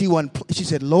 she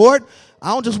said, Lord,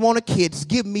 I don't just want a kid. Just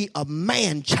give me a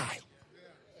man child.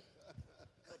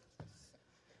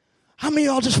 How many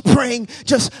of y'all just praying,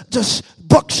 just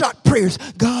buckshot prayers?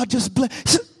 God, just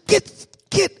bless. Get.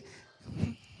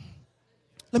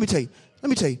 Let me tell you.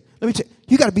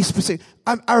 You got to be specific.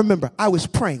 I remember I was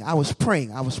praying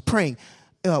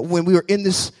when we were in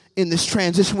this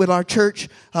transition with our church,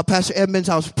 Pastor Edmonds.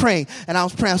 I was praying, I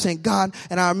was saying, God,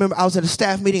 and I remember I was at a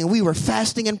staff meeting and we were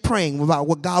fasting and praying about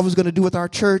what God was going to do with our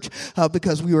church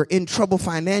because we were in trouble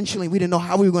financially. We didn't know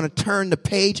how we were going to turn the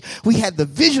page. We had the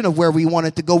vision of where we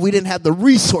wanted to go. We didn't have the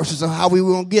resources of how we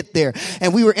were going to get there.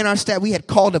 And we were in our staff. We had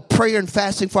called a prayer and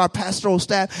fasting for our pastoral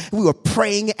staff. We were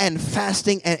praying and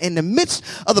fasting. And in the midst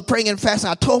of the praying and fasting,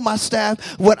 I told my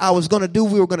staff what I was going to do.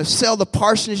 We were going to sell the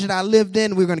parsonage that I lived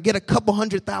in. We were going to get a couple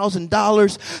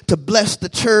 $100,000 to bless the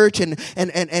church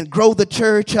and grow the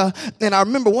church. And I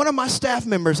remember one of my staff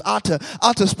members, Atta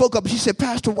spoke up. She said,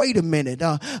 Pastor, wait a minute.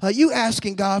 You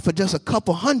asking God for just a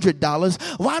couple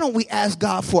 $100. Why don't we ask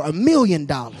God for $1 million?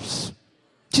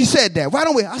 She said that. Why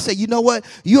don't we? I said, you know what?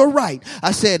 You're right.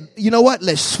 I said, you know what?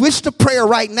 Let's switch to prayer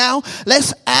right now.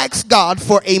 Let's ask God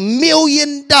for $1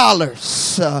 million.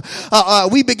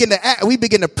 We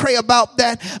begin to pray about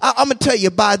that. I'm going to tell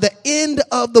you, by the end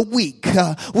of the week,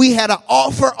 we had an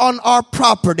offer on our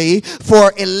property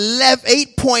for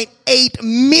 $8.8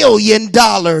 million.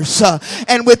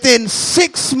 And within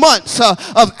 6 months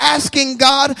of asking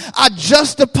God, I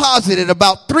just deposited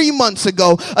about 3 months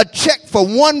ago a check for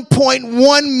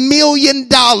 $1.1 million in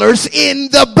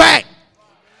the bank.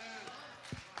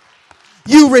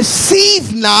 You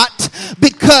receive not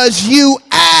because you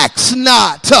ask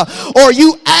not. Or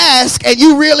you ask and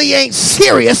you really ain't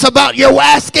serious about your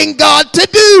asking God to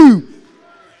do.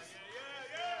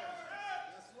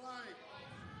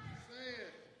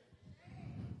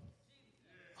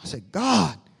 I said,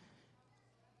 God,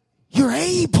 you're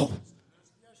able.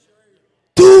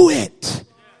 Do it.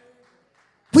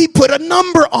 We put a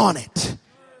number on it.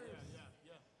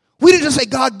 We didn't just say,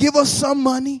 God, give us some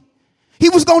money. He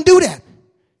was going to do that.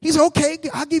 He said, okay,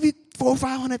 I'll give you $400,000 or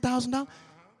 $500,000.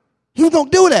 He was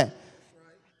going to do that.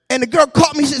 And the girl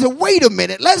caught me. She said, wait a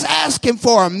minute. Let's ask him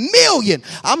for $1 million.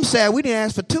 I'm sad we didn't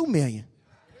ask for $2 million.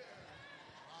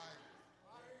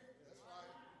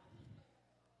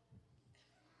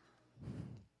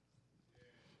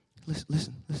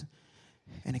 Listen.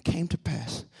 And it came to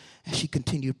pass, as she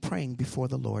continued praying before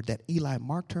the Lord, that Eli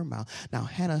marked her mouth. Now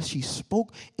Hannah, she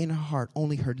spoke in her heart.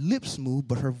 Only her lips moved,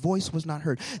 but her voice was not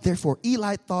heard. Therefore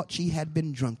Eli thought she had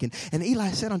been drunken. And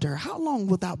Eli said unto her, how long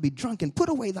wilt thou be drunken? Put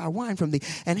away thy wine from thee.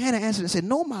 And Hannah answered and said,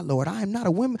 no, my Lord, I am not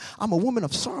a woman. I'm a woman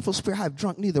of sorrowful spirit. I have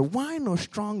drunk neither wine nor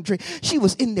strong drink. She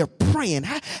was in there praying.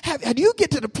 How do you get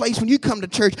to the place when you come to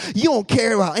church, you don't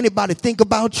care about anybody think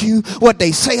about you, what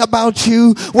they say about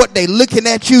you, what they looking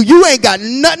at you. You ain't got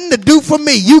nothing to do for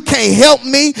me. You can't help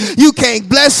me. You can't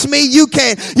bless me. You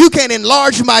can't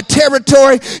enlarge my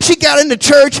territory. She got into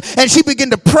church and she began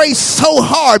to pray so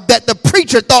hard that the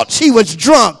preacher thought she was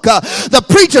drunk. The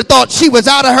preacher thought she was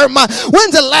out of her mind.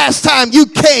 When's the last time you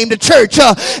came to church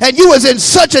and you was in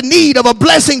such a need of a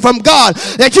blessing from God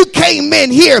that you came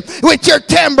in here with your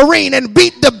tambourine and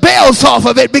beat the bells off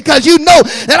of it because you know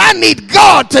that I need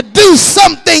God to do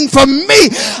something for me?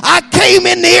 I came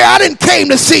in here. I didn't came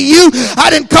to see you. I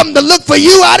didn't come to look for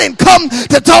you. I didn't come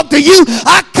to talk to you.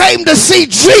 I came to see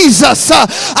Jesus.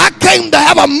 I came to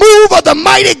have a move of the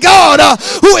mighty God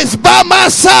who is by my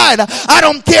side. I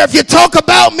don't care if you talk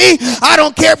about me. I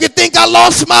don't care if you think I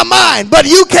lost my mind, but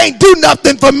you can't do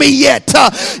nothing for me yet.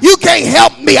 You can't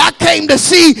help me. I came to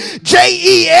see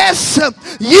Jesus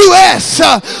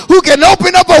who can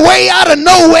open up a way out of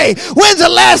no way. When's the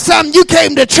last time you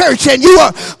came to church and you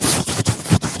were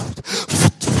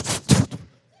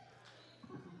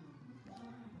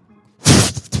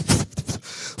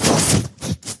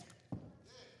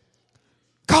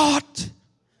God?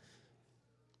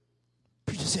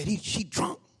 Preacher said she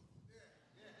drunk.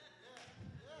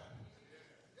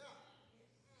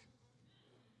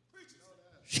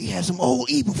 She had some old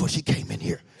E before she came in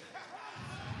here.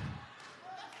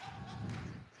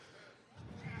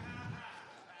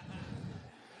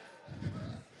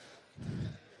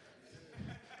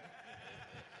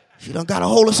 She done got a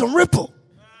hold of some Ripple.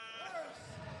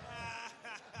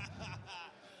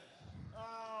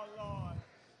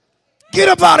 Get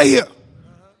up out of here.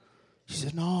 She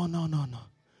said, no.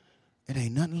 It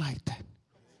ain't nothing like that.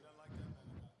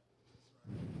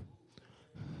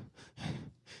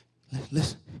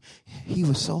 Listen, he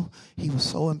was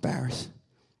so embarrassed.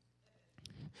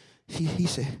 He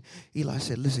said, Eli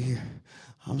said, listen here.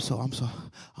 I'm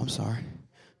sorry.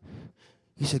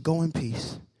 He said, go in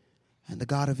peace. And the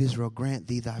God of Israel grant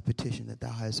thee thy petition that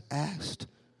thou hast asked.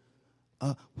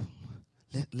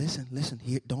 Listen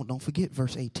here. Don't forget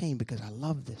verse 18 because I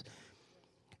love this.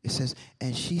 It says,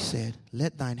 and she said,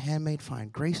 let thine handmaid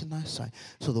find grace in thy sight.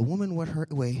 So the woman went her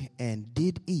way and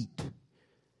did eat.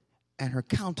 And her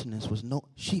countenance was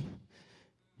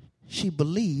she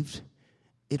believed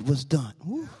it was done.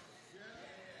 Woo.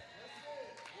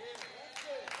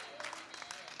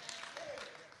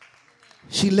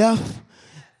 She left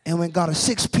and went got a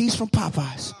 6-piece from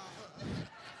Popeyes.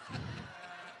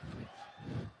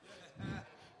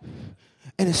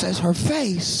 And it says her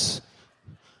face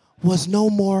was no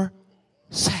more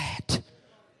sad.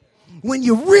 When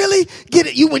you really get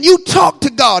it, when you talk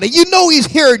to God and you know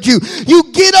he's heard you, you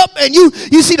get up and you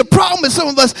see the problem with some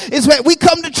of us is that we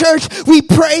come to church, we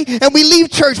pray, and we leave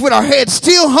church with our heads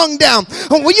still hung down.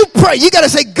 And when you pray, you got to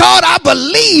say, God, I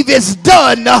believe it's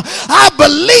done. I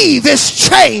believe it's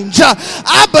changed.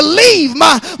 I believe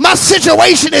my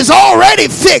situation is already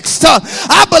fixed.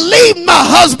 I believe my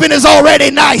husband is already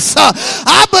nice.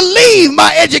 I believe my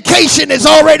education is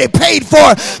already paid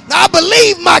for. I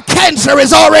believe my cancer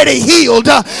is already healed.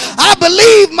 I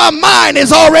believe my mind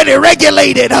is already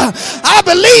regulated. I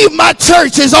believe my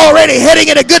church is already heading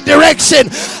in a good direction.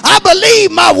 I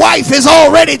believe my wife is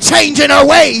already changing her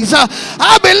ways.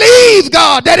 I believe,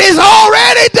 God, that it's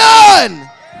already done.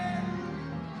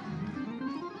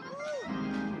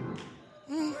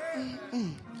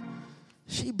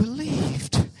 She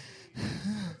believed.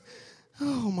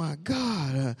 Oh my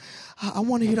God. I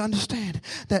want you to understand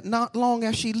that not long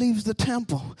after she leaves the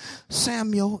temple,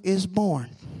 Samuel is born.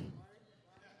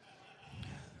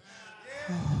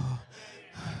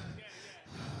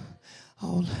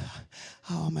 Oh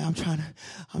man,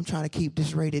 I'm trying to keep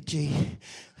this rated G.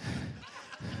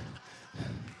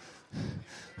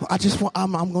 I'm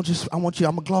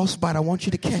gonna gloss by it. I want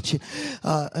you to catch it.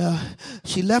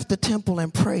 She left the temple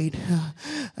and prayed.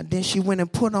 And then she went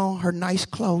and put on her nice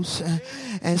clothes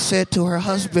and said to her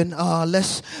husband,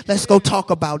 let's go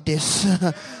talk about this.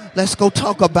 Let's go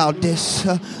talk about this.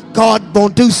 God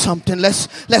won't do something.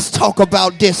 Let's talk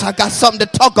about this. I got something to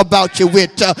talk about you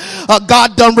with.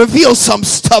 God done revealed some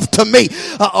stuff to me.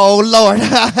 Oh Lord.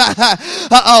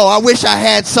 I wish I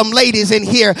had some ladies in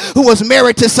here who was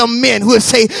married to some men who would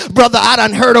say, brother, I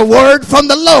done heard a word from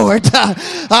the Lord.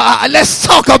 Let's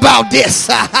talk about this.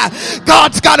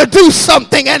 God's got to do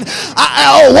something. And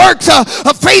works,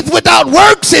 faith without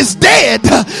works is dead.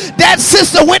 That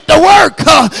sister went to work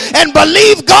and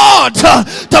believed God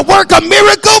to work a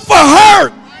miracle for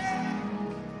her.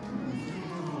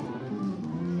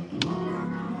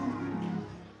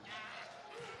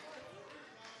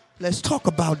 Let's talk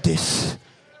about this.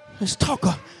 Let's talk.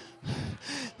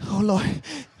 Oh Lord.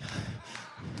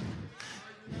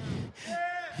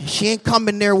 She ain't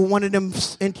coming there with one of them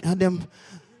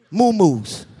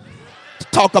moo-moos to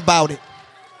talk about it.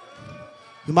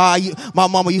 My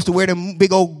mama used to wear them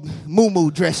big old moo-moo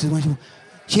dresses.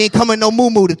 She ain't coming no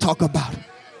moo-moo to talk about it.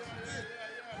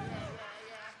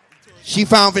 She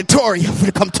found Victoria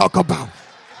to come talk about it.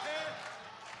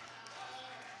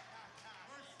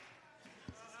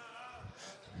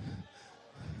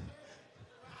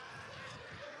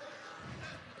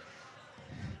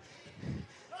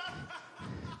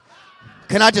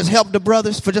 Can I just help the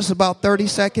brothers for just about 30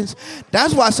 seconds?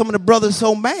 That's why some of the brothers are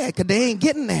so mad, because they ain't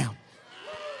getting there.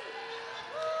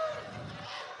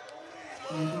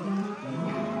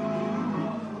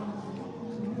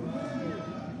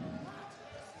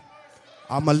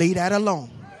 I'm going to leave that alone.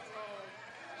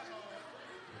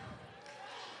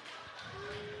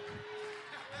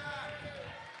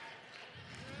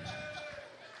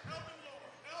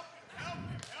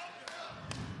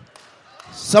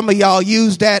 Some of y'all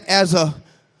use that as a,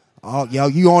 oh, y'all,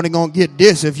 you only going to get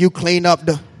this if you clean up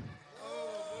the.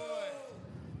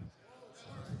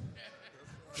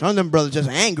 Some of them brothers just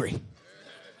angry.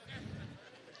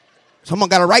 Someone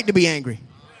got a right to be angry.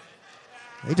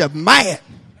 They just mad.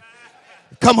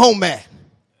 Come home mad.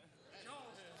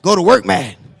 Go to work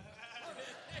mad.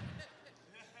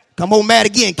 Come home mad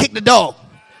again. Kick the dog.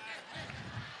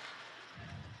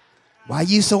 Why are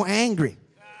you so angry?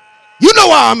 You know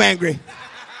why I'm angry.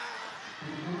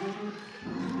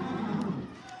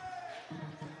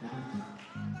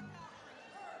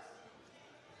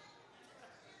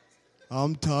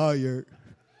 I'm tired.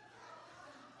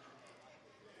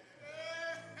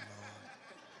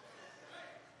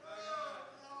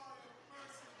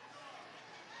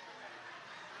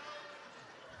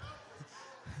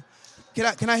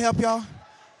 Can I help y'all?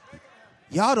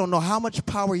 Y'all don't know how much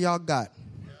power y'all got.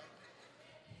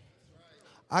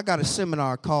 I got a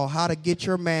seminar called How to Get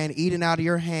Your Man Eating Out of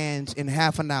Your Hands in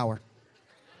Half an Hour.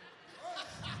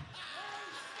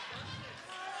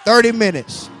 30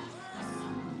 minutes.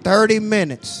 30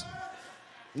 minutes.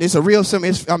 It's a real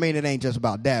seminar. I mean, it ain't just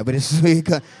about that, but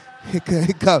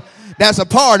that's a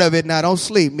part of it now. Don't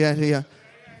sleep. Yeah.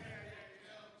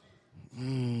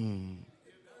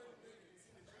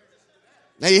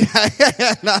 I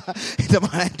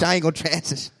ain't gonna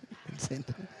transition.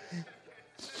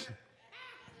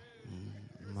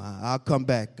 I'll come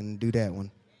back and do that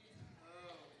one.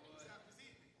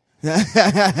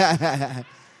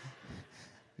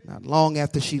 Not long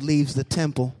after she leaves the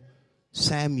temple,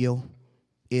 Samuel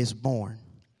is born.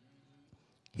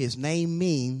 His name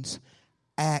means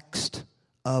asked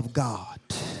of God.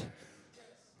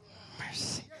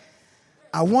 Mercy.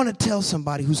 I want to tell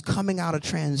somebody who's coming out of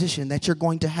transition that you're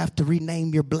going to have to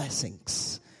rename your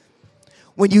blessings.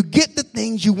 When you get the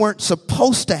things you weren't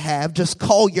supposed to have, just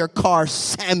call your car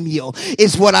Samuel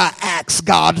is what I ask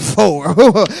God for.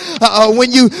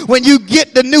 When you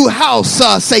get the new house,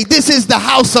 say this is the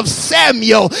house of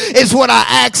Samuel is what I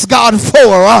ask God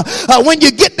for. When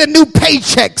you get the new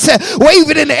paychecks, wave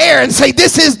it in the air and say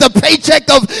this is the paycheck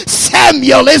of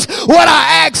Samuel is what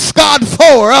I ask God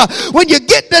for. When you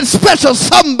get that special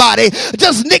somebody,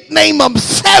 just nickname them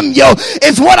Samuel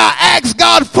is what I ask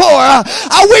God for.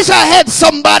 I wish I had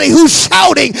somebody who's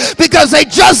shouting because they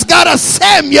just got a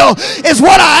Samuel is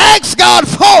what I asked God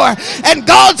for, and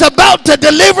God's about to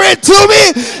deliver it to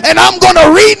me, and I'm going to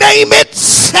rename it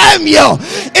Samuel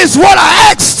is what I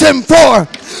asked him for.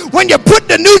 When you put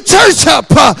the new church up,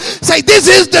 say this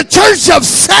is the church of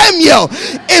Samuel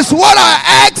is what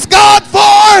I asked God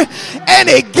for, and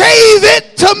he gave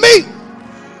it to me.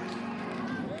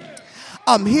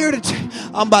 I'm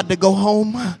about to go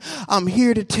home. I'm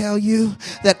here to tell you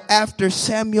that after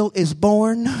Samuel is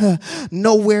born,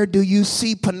 nowhere do you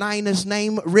see Penina's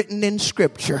name written in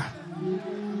Scripture.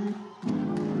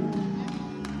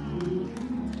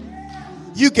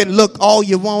 You can look all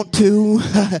you want to.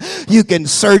 You can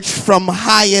search from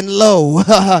high and low.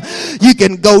 You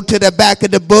can go to the back of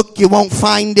the book. You won't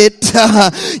find it.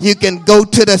 You can go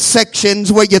to the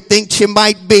sections where you think you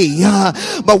might be.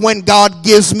 But when God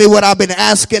gives me what I've been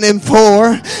asking him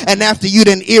for, and after you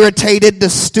done irritated the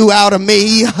stew out of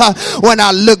me, when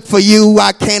I look for you,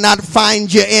 I cannot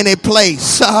find you any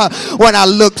place. When I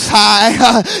look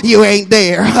high, you ain't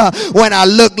there. When I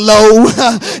look low,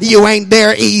 you ain't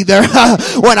there either.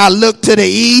 When I look to the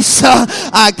east,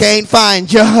 I can't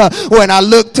find you. When I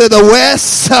look to the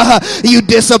west, you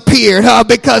disappeared.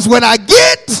 Because when I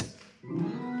get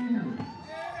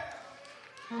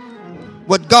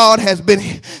what God has been,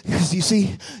 because you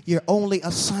see, your only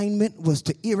assignment was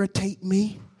to irritate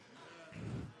me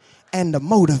and to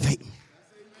motivate me.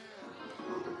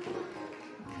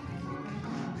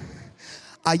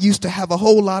 I used to have a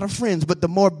whole lot of friends, but the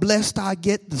more blessed I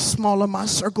get, the smaller my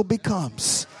circle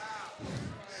becomes.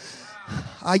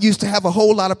 I used to have a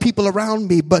whole lot of people around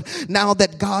me, but now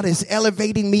that God is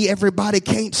elevating me, everybody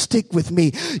can't stick with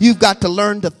me. You've got to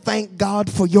learn to thank God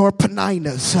for your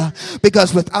paninas,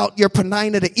 because without your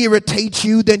panina to irritate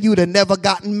you, then you'd have never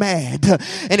gotten mad.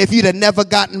 And if you'd have never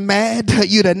gotten mad,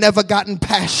 you'd have never gotten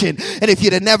passion. And if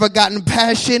you'd have never gotten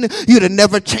passion, you'd have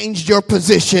never changed your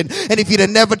position. And if you'd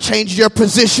have never changed your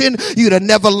position, you'd have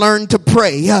never learned to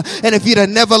pray. And if you'd have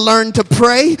never learned to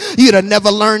pray, you'd have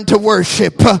never learned to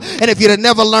worship. And if you'd have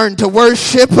never learned to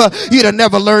worship, you'd have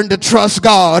never learned to trust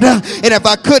God. And if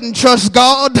I couldn't trust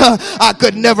God, I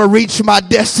could never reach my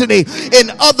destiny.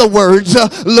 In other words,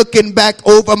 looking back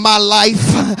over my life,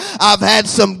 I've had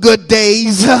some good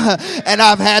days and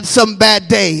I've had some bad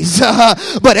days.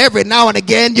 But every now and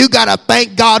again, you got to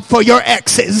thank God for your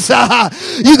exes.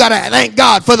 You got to thank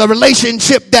God for the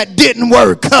relationship that didn't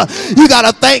work. You got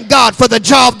to thank God for the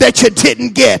job that you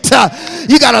didn't get.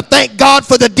 You got to thank God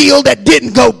for the deal that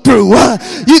didn't go through.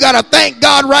 You got to thank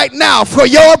God right now for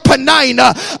your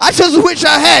panina. I just wish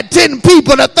I had 10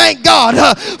 people to thank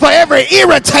God for every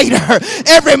irritator,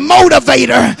 every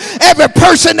motivator, every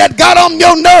person that got on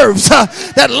your nerves,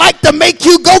 that like to make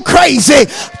you go crazy.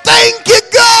 Thank you,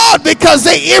 God, because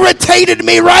they irritated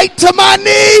me right to my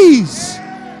knees.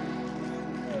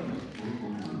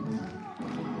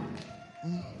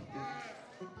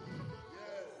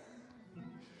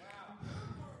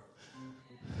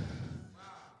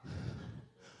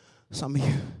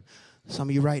 Some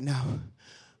of you right now,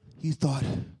 you thought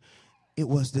it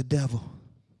was the devil,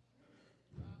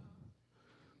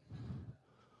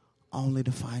 only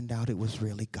to find out it was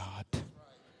really God.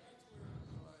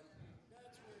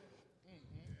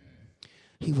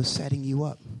 He was setting you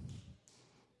up.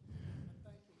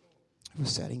 He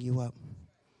was setting you up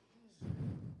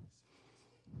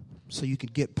so you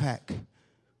could get back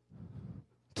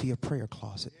to your prayer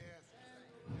closet.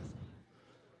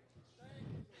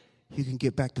 You can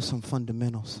get back to some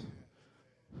fundamentals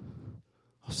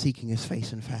of seeking his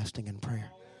face and fasting and prayer.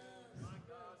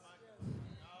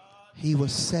 He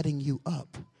was setting you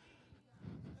up.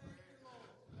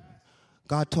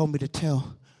 God told me to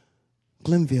tell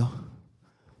Glenville,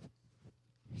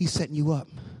 he's setting you up.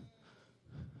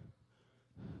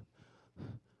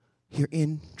 You're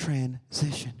in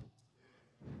transition.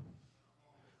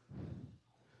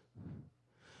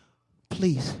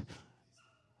 Please,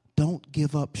 don't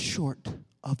give up short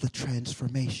of the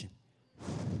transformation.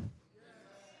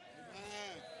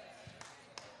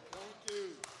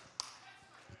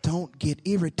 Don't get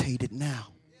irritated now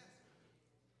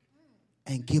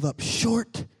and give up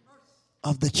short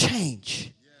of the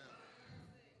change.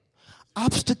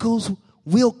 Obstacles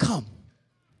will come.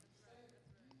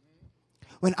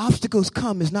 When obstacles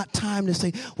come, it's not time to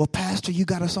say, well, Pastor, you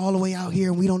got us all the way out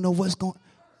here and we don't know what's going on.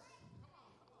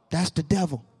 That's the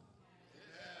devil.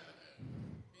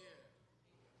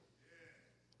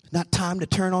 Not time to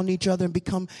turn on each other and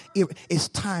become it's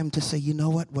time to say, you know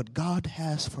what God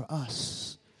has for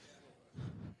us.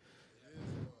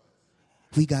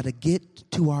 We got to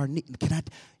get to our knees.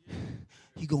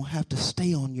 You're going to have to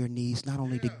stay on your knees, not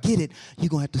only to get it, you're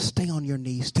going to have to stay on your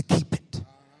knees to keep it.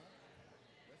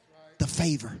 The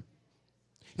favor.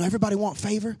 You know, everybody want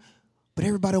favor, but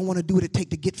everybody don't want to do what it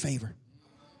takes to get favor.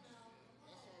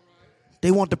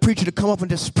 They want the preacher to come up and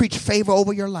just preach favor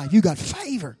over your life. You got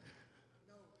favor.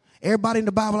 Everybody in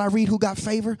the Bible I read who got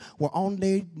favor were on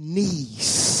their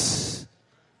knees.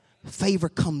 Favor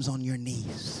comes on your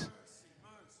knees.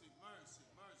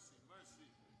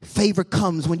 Favor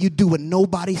comes when you do what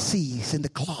nobody sees in the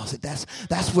closet.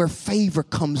 That's where favor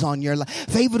comes on your life.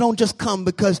 Favor don't just come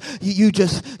because you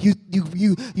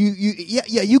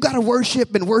got to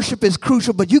worship, and worship is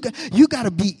crucial, but you got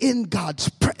to be in God's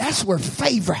presence. That's where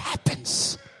favor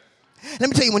happens. Let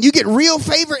me tell you, when you get real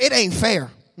favor, it ain't fair.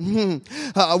 When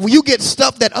you get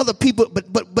stuff that other people,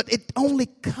 but it only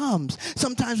comes.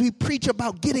 Sometimes we preach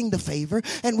about getting the favor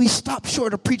and we stop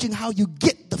short of preaching how you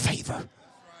get the favor. That's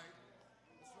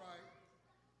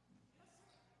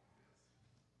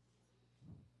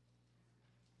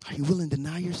right. Are you willing to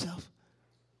deny yourself?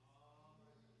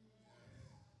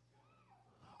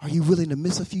 Are you willing to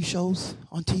miss a few shows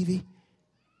on TV?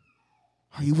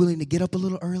 Are you willing to get up a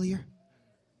little earlier?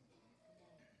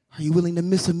 Are you willing to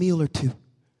miss a meal or two?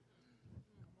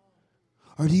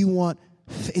 Or do you want,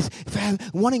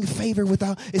 wanting favor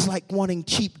without, is like wanting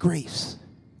cheap grace.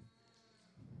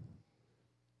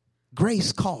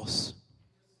 Grace costs.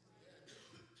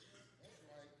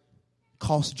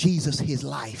 Cost Jesus his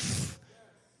life.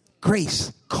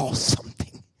 Grace costs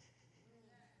something.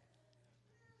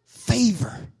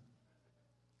 Favor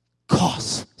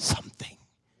costs something.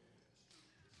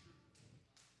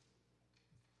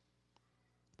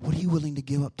 What are you willing to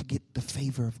give up to get the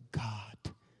favor of God?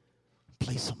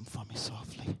 Play something for me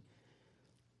softly.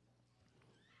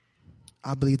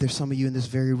 I believe there's some of you in this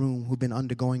very room who've been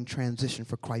undergoing transition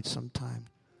for quite some time.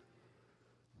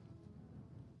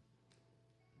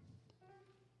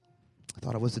 I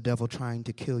thought it was the devil trying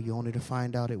to kill you, only to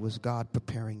find out it was God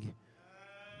preparing you.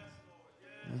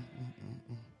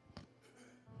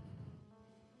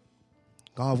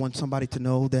 God wants somebody to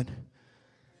know that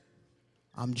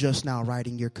I'm just now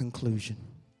writing your conclusion.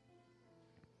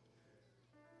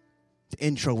 The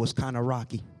intro was kind of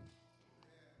rocky.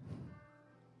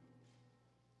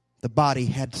 The body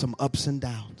had some ups and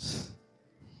downs.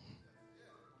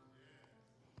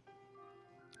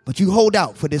 But you hold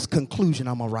out for this conclusion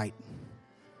I'm going to write.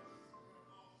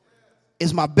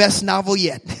 It's my best novel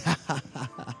yet.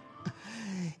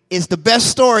 It's the best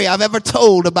story I've ever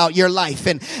told about your life.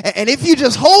 And if you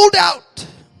just hold out.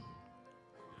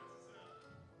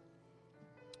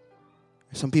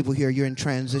 Some people here, you're in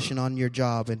transition on your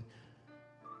job and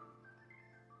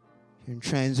you're in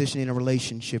transition in a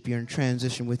relationship. You're in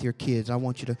transition with your kids. I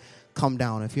want you to come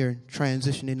down. If you're in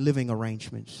transition in living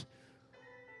arrangements,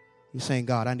 you're saying,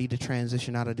 God, I need to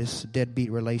transition out of this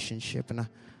deadbeat relationship. And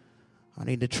I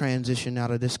need to transition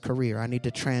out of this career. I need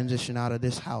to transition out of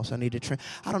this house. I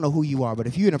don't know who you are, but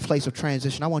if you're in a place of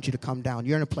transition, I want you to come down.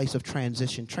 You're in a place of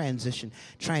transition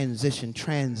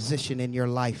in your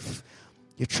life.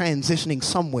 You're transitioning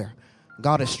somewhere.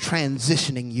 God is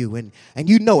transitioning you, and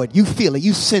you know it, you feel it,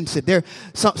 you sense it. There,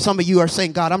 some of you are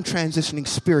saying, God, I'm transitioning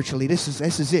spiritually. This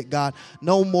is it, God.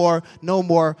 No more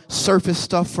surface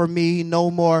stuff for me.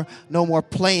 No more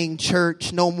playing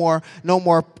church. No more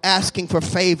asking for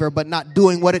favor, but not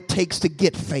doing what it takes to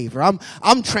get favor. I'm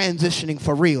transitioning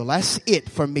for real. That's it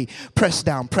for me. Press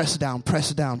down, press down, press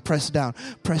down, press down,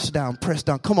 press down, press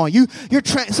down. Come on,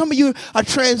 some of you are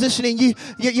transitioning.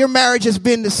 Your marriage has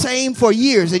been the same for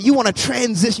years, and you want to transition.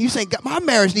 You saying, God, my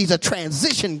marriage needs a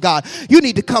transition, God. You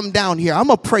need to come down here. I'm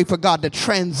going to pray for God to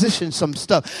transition some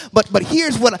stuff. But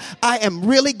here's what I am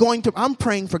really going to, I'm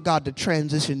praying for God to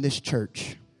transition this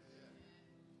church.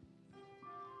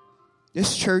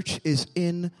 This church is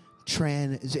in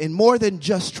more than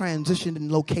just transition in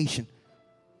location.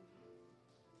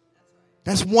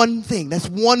 That's one thing. That's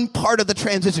one part of the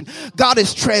transition. God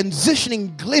is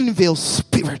transitioning Glenville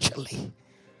spiritually.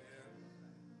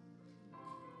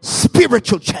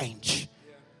 Spiritual change.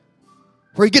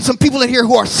 Where you get some people in here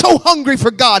who are so hungry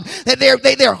for God that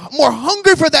they're more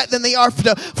hungry for that than they are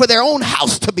for their own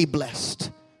house to be blessed.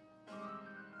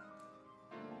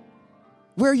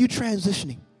 Where are you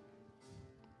transitioning?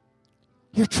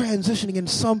 You're transitioning in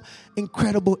some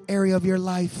incredible area of your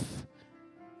life.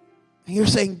 And you're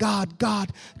saying, God,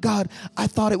 I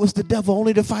thought it was the devil,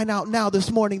 only to find out now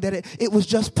this morning that it was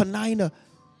just Penina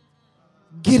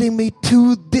getting me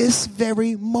to this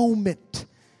very moment,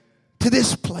 to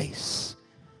this place.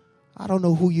 I don't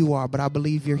know who you are, but I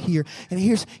believe you're here. And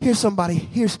here's somebody,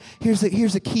 here's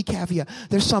a key caveat.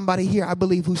 There's somebody here, I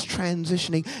believe, who's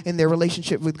transitioning in their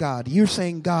relationship with God. You're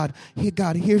saying, God,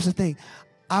 here's the thing.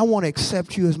 I want to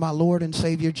accept you as my Lord and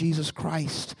Savior, Jesus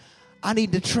Christ. I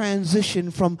need to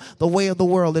transition from the way of the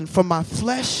world, and from my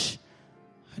flesh,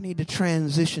 I need to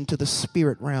transition to the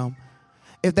spirit realm.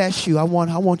 If that's you, I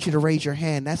want you to raise your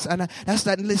hand. That's not.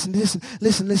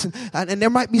 Listen. And there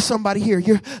might be somebody here.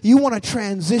 You want to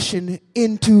transition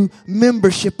into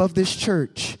membership of this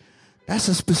church. That's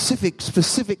a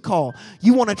specific call.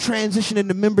 You want to transition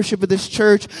into membership of this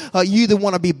church. You either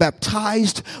want to be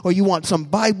baptized, or you want some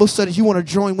Bible studies. You want to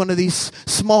join one of these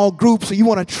small groups, or you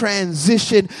want to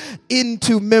transition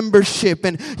into membership,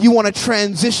 and you want to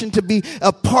transition to be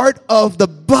a part of the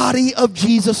body of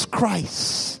Jesus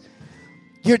Christ.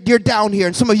 You're down here,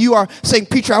 and some of you are saying,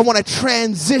 "Preacher, I want to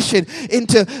transition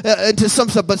into some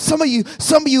stuff." But some of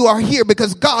you are here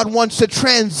because God wants to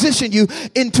transition you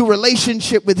into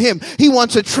relationship with Him. He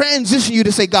wants to transition you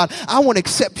to say, "God, I want to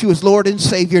accept you as Lord and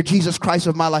Savior, Jesus Christ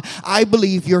of my life." I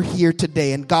believe you're here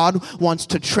today, and God wants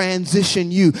to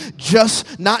transition you,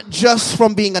 not just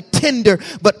from being a tender,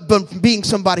 but being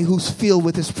somebody who's filled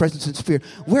with His presence and Spirit.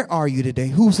 Where are you today?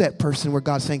 Who's that person where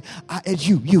God's saying, "It's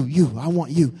you. I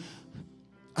want you.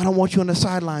 I don't want you on the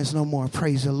sidelines no more."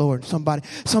 Praise the Lord.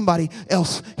 Somebody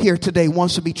else here today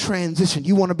wants to be transitioned.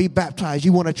 You want to be baptized.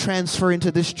 You want to transfer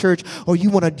into this church, or you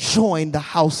want to join the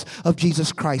house of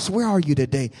Jesus Christ. Where are you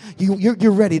today?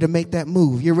 You're ready to make that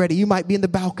move. You're ready. You might be in the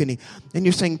balcony and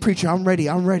you're saying, "Preacher, I'm ready.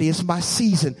 It's my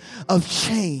season of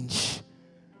change."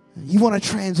 You want to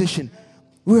transition.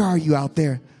 Where are you out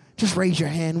there? Just raise your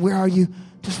hand. Where are you?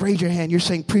 Just raise your hand. You're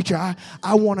saying, "Preacher,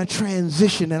 I want to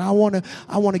transition, and I want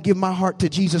to give my heart to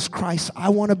Jesus Christ. I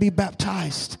want to be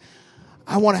baptized.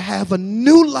 I want to have a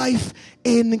new life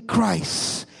in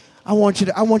Christ." I want you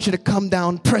to come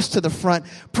down, press to the front.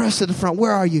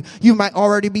 Where are you? You might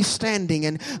already be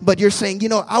standing, but you're saying,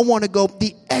 "I want to go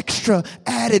the extra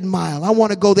added mile. I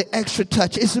want to go the extra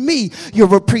touch." It's me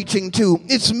you're preaching to.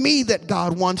 It's me that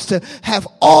God wants to have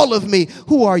all of me.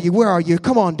 Who are you? Where are you?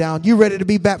 Come on down. You ready to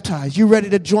be baptized? You ready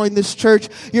to join this church?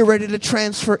 You're ready to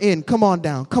transfer in? Come on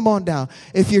down. Come on down.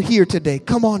 If you're here today,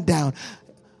 come on down.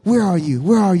 Where are you?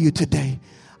 Where are you today?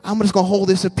 I'm just going to hold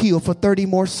this appeal for 30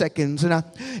 more seconds. And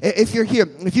if you're here,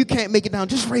 if you can't make it down,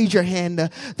 just raise your hand.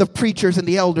 The preachers and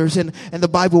the elders and the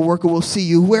Bible worker will see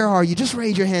you. Where are you? Just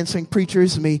raise your hand saying, "Preacher,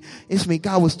 it's me. It's me.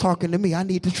 God was talking to me. I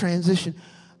need to transition.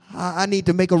 I need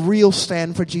to make a real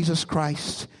stand for Jesus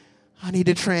Christ. I need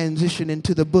to transition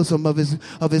into the bosom of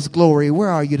his glory." Where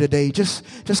are you today? Just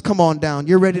come on down.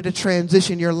 You're ready to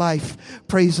transition your life.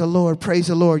 Praise the Lord. Praise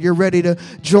the Lord. You're ready to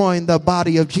join the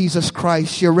body of Jesus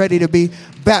Christ. You're ready to be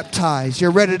baptized. You're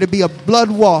ready to be a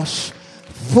blood-washed,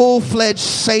 full-fledged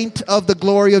saint of the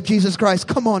glory of Jesus Christ.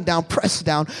 Come on down. Press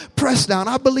down. Press down.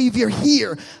 I believe you're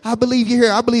here. I believe you're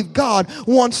here. I believe God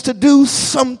wants to do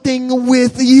something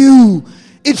with you.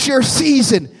 It's your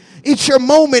season. It's your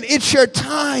moment. It's your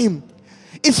time.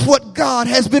 It's what God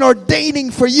has been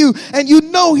ordaining for you. And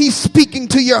He's speaking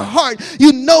to your heart.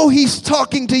 He's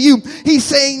talking to you. He's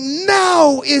saying,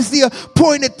 "Now is the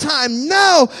appointed time.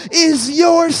 Now is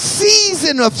your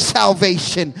season of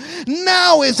salvation.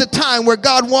 Now is the time where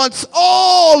God wants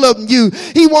all of you.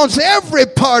 He wants every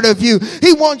part of you.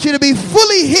 He wants you to be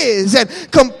fully His and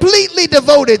completely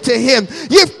devoted to Him."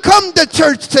 You've come to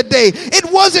church today.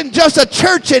 It wasn't just a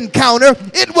church encounter.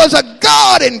 It was a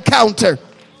God encounter.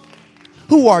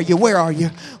 Who are you? Where are you?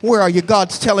 Where are you?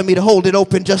 God's telling me to hold it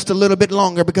open just a little bit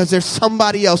longer because there's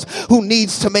somebody else who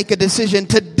needs to make a decision.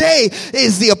 Today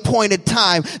is the appointed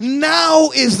time. Now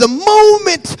is the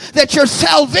moment that your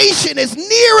salvation is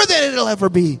nearer than it'll ever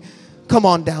be. Come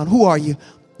on down. Who are you?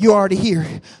 You're already here.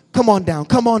 Come on down.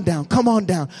 Come on down. Come on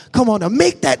down. Come on down.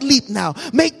 Make that leap now.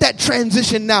 Make that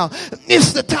transition now.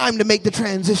 It's the time to make the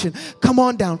transition. Come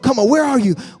on down. Come on. Where are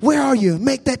you? Where are you?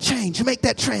 Make that change. Make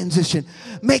that transition.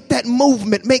 Make that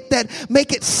movement. Make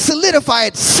it, solidify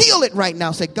it. Seal it right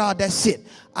now. Say, "God, that's it.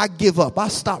 I give up. I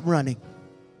stop running.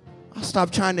 I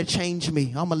stop trying to change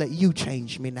me. I'm going to let you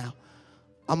change me now.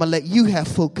 I'm going to let you have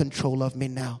full control of me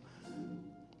now."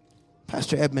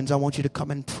 Pastor Edmonds, I want you to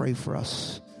come and pray for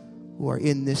us who are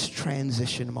in this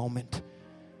transition moment.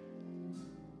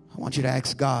 I want you to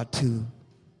ask God to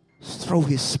throw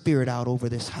His Spirit out over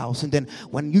this house. And then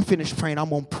when you finish praying, I'm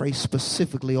going to pray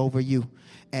specifically over you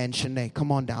and Shanae.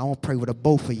 Come on down. I want to pray with the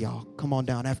both of y'all. Come on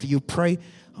down. After you pray,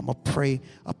 I'm going to pray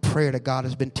a prayer that God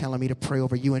has been telling me to pray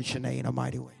over you and Shanae in a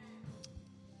mighty way.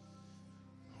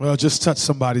 Well, just touch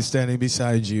somebody standing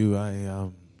beside you. I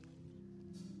am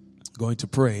going to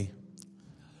pray.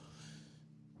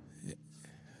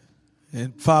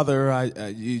 And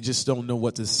Father, you just don't know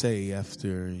what to say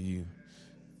after you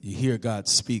hear God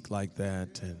speak like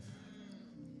that, and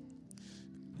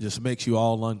just makes you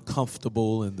all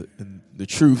uncomfortable, and the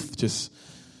truth just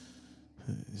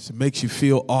makes you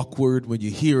feel awkward when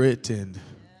you hear it, and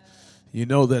you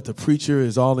know that the preacher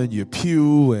is all in your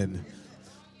pew, and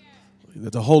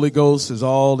that the Holy Ghost is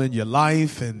all in your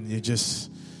life, and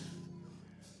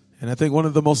and I think one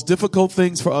of the most difficult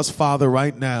things for us, Father,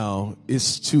 right now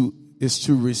is to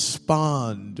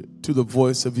respond to the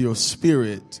voice of your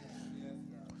Spirit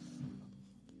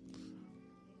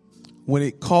when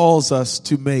it calls us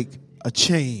to make a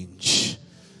change.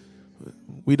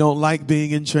 We don't like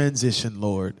being in transition,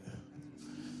 Lord.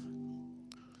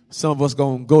 Some of us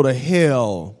going to go to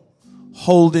hell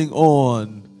holding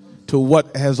on to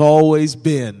what has always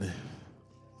been.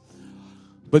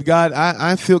 But God,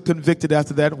 I feel convicted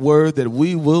after that word that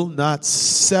we will not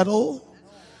settle.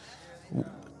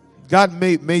 God,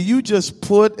 may you just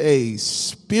put a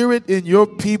spirit in your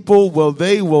people where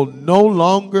they will no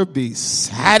longer be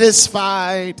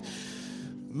satisfied.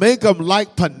 Make them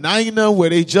like Penina, where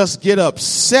they just get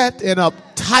upset and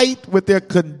uptight with their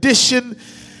condition,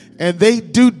 and they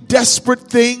do desperate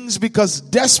things because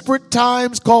desperate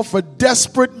times call for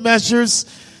desperate measures.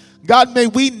 God, may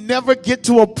we never get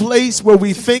to a place where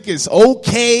we think it's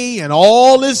okay and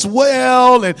all is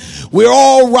well and we're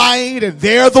all right and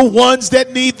they're the ones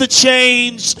that need the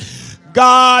change.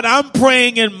 God, I'm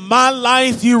praying in my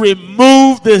life you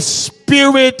remove this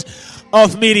spirit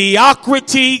of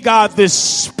mediocrity. God, this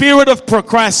spirit of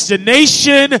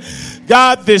procrastination.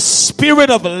 God, this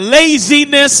spirit of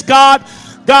laziness. God,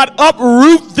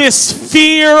 uproot this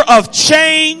fear of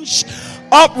change.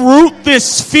 Uproot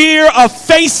this fear of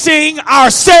facing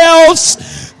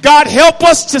ourselves. God, help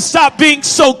us to stop being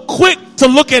so quick to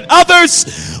look at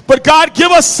others, but God, give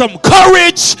us some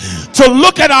courage to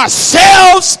look at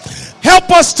ourselves. Help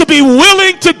us to be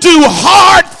willing to do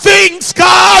hard things,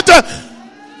 God.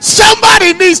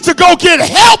 Somebody needs to go get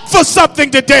help for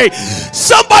something today.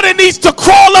 Somebody needs to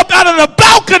crawl up out of the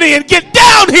balcony and get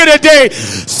down here today.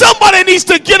 Somebody needs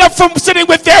to get up from sitting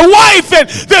with their wife and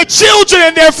their children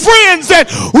and their friends and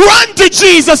run to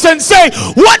Jesus and say,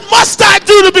 what must I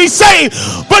do to be saved?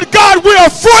 But God, we're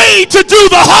afraid to do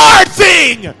the hard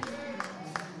thing.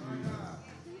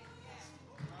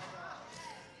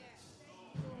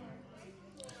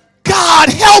 God,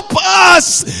 help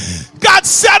us. God,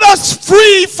 set us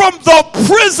free from the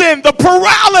prison, the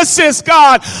paralysis,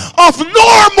 God, of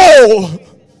normal.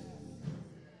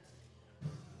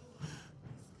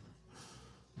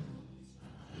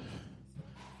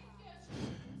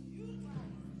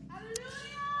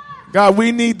 God,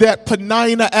 we need that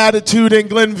Penina attitude in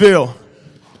Glenville.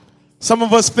 Some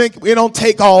of us think we don't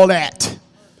take all that.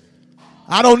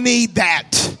 I don't need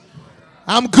that.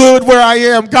 I'm good where I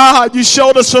am. God, you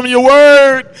showed us from your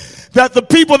word that the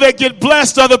people that get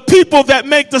blessed are the people that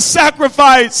make the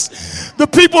sacrifice, the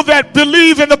people that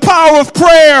believe in the power of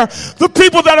prayer, the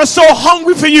people that are so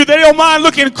hungry for you they don't mind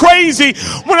looking crazy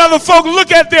when other folk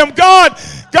look at them. God,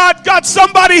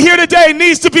 somebody here today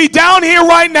needs to be down here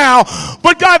right now,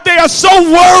 but God, they are so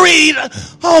worried.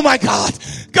 Oh my God.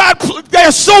 God, they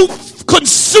are so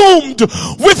consumed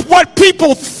with what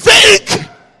people think.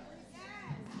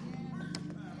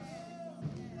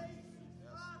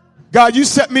 God, you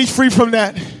set me free from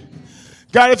that.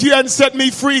 God, if you hadn't set me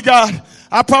free, God,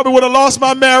 I probably would have lost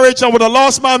my marriage. I would have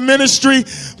lost my ministry.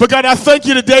 But God, I thank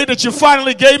you today that you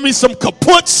finally gave me some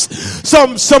kaputs,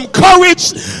 some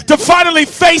courage to finally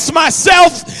face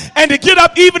myself and to get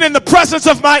up even in the presence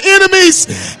of my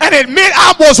enemies and admit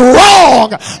I was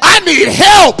wrong. I need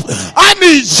help. I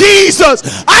need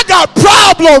Jesus. I got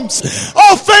problems.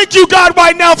 Oh, thank you, God,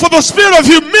 right now for the spirit of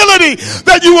humility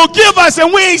that you will give us,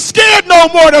 and we ain't scared no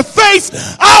more to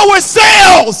face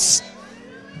ourselves.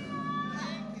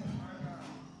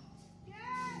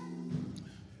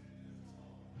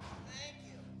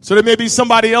 So there may be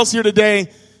somebody else here today,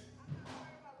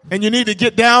 and you need to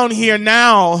get down here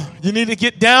now. You need to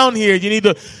get down here. You need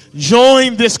to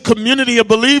join this community of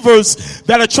believers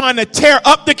that are trying to tear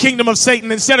up the kingdom of Satan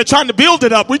instead of trying to build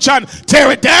it up. We're trying to tear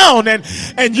it down,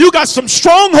 and you got some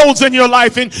strongholds in your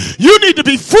life, and you need to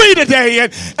be free today.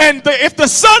 And if the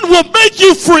Son will make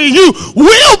you free, you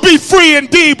will be free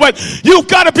indeed. But you've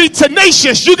got to be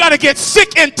tenacious. You got to get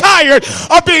sick and tired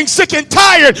of being sick and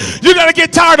tired. You got to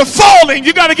get tired of falling.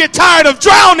 You got to get tired of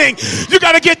drowning. You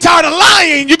got to get tired of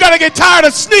lying. You got to get tired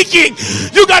of sneaking.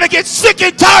 You got to get sick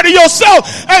and tired of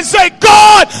yourself and say,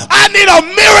 God, I need a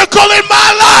miracle in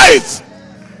my life.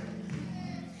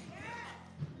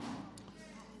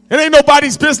 It ain't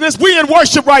nobody's business. We in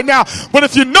worship right now. But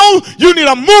if you know you need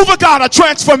a move of God, a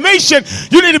transformation,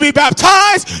 you need to be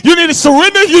baptized, you need to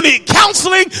surrender, you need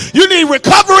counseling, you need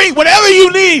recovery, whatever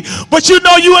you need, but you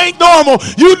know you ain't normal.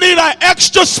 You need an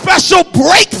extra special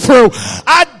breakthrough.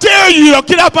 I dare you to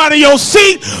get up out of your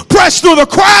seat, press through the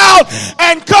crowd,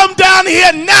 and come down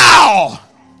here now.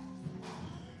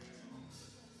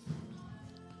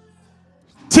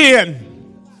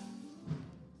 10,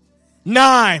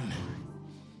 9.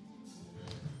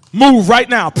 Move right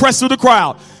now. Press through the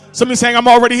crowd. Somebody saying, I'm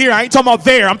already here. I ain't talking about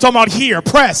there. I'm talking about here.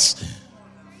 Press.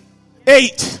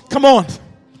 8. Come on.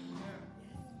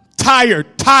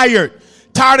 Tired.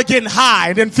 Tired of getting high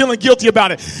and then feeling guilty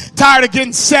about it. Tired of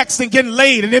getting sex and getting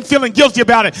laid and then feeling guilty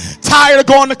about it. Tired of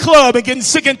going to the club and getting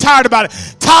sick and tired about it.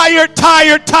 Tired.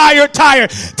 Tired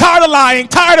of lying.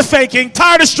 Tired of faking.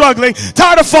 Tired of struggling.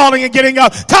 Tired of falling and getting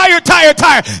up. Tired. Tired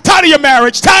of your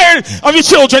marriage. Tired of your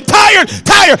children. Tired.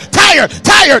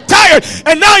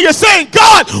 And now you're saying,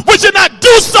 God, would you not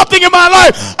do something in my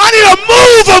life? I need a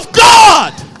move of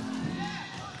God.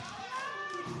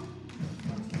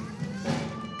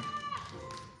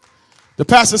 The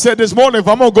pastor said this morning, if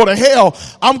I'm going to go to hell,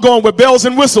 I'm going with bells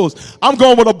and whistles. I'm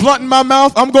going with a blunt in my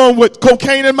mouth. I'm going with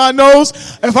cocaine in my nose.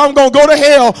 If I'm going to go to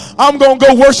hell, I'm going to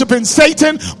go worshiping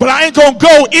Satan, but I ain't going to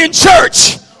go in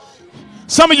church.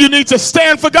 Some of you need to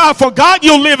stand for God. For God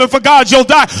you'll live and for God you'll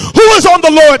die. Who is on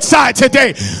the Lord's side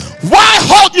today? Why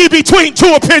halt ye between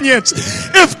two opinions?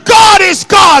 If God is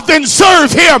God, then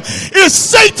serve him. If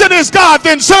Satan is God,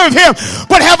 then serve him.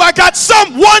 But have I got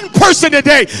one person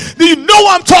today? You know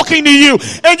I'm talking to you,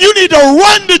 and you need to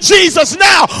run to Jesus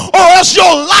now, or else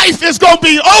your life is going to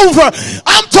be over.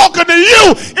 I'm talking to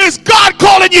you. Is God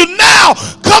calling you now?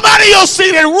 Come out of your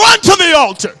seat and run to the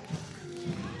altar.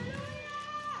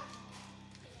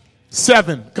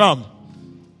 7, come.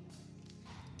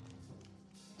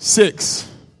 6.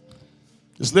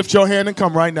 Just lift your hand and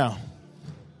come right now.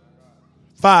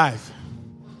 5.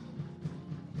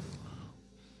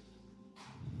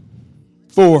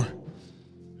 4.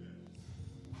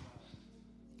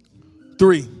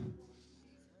 3.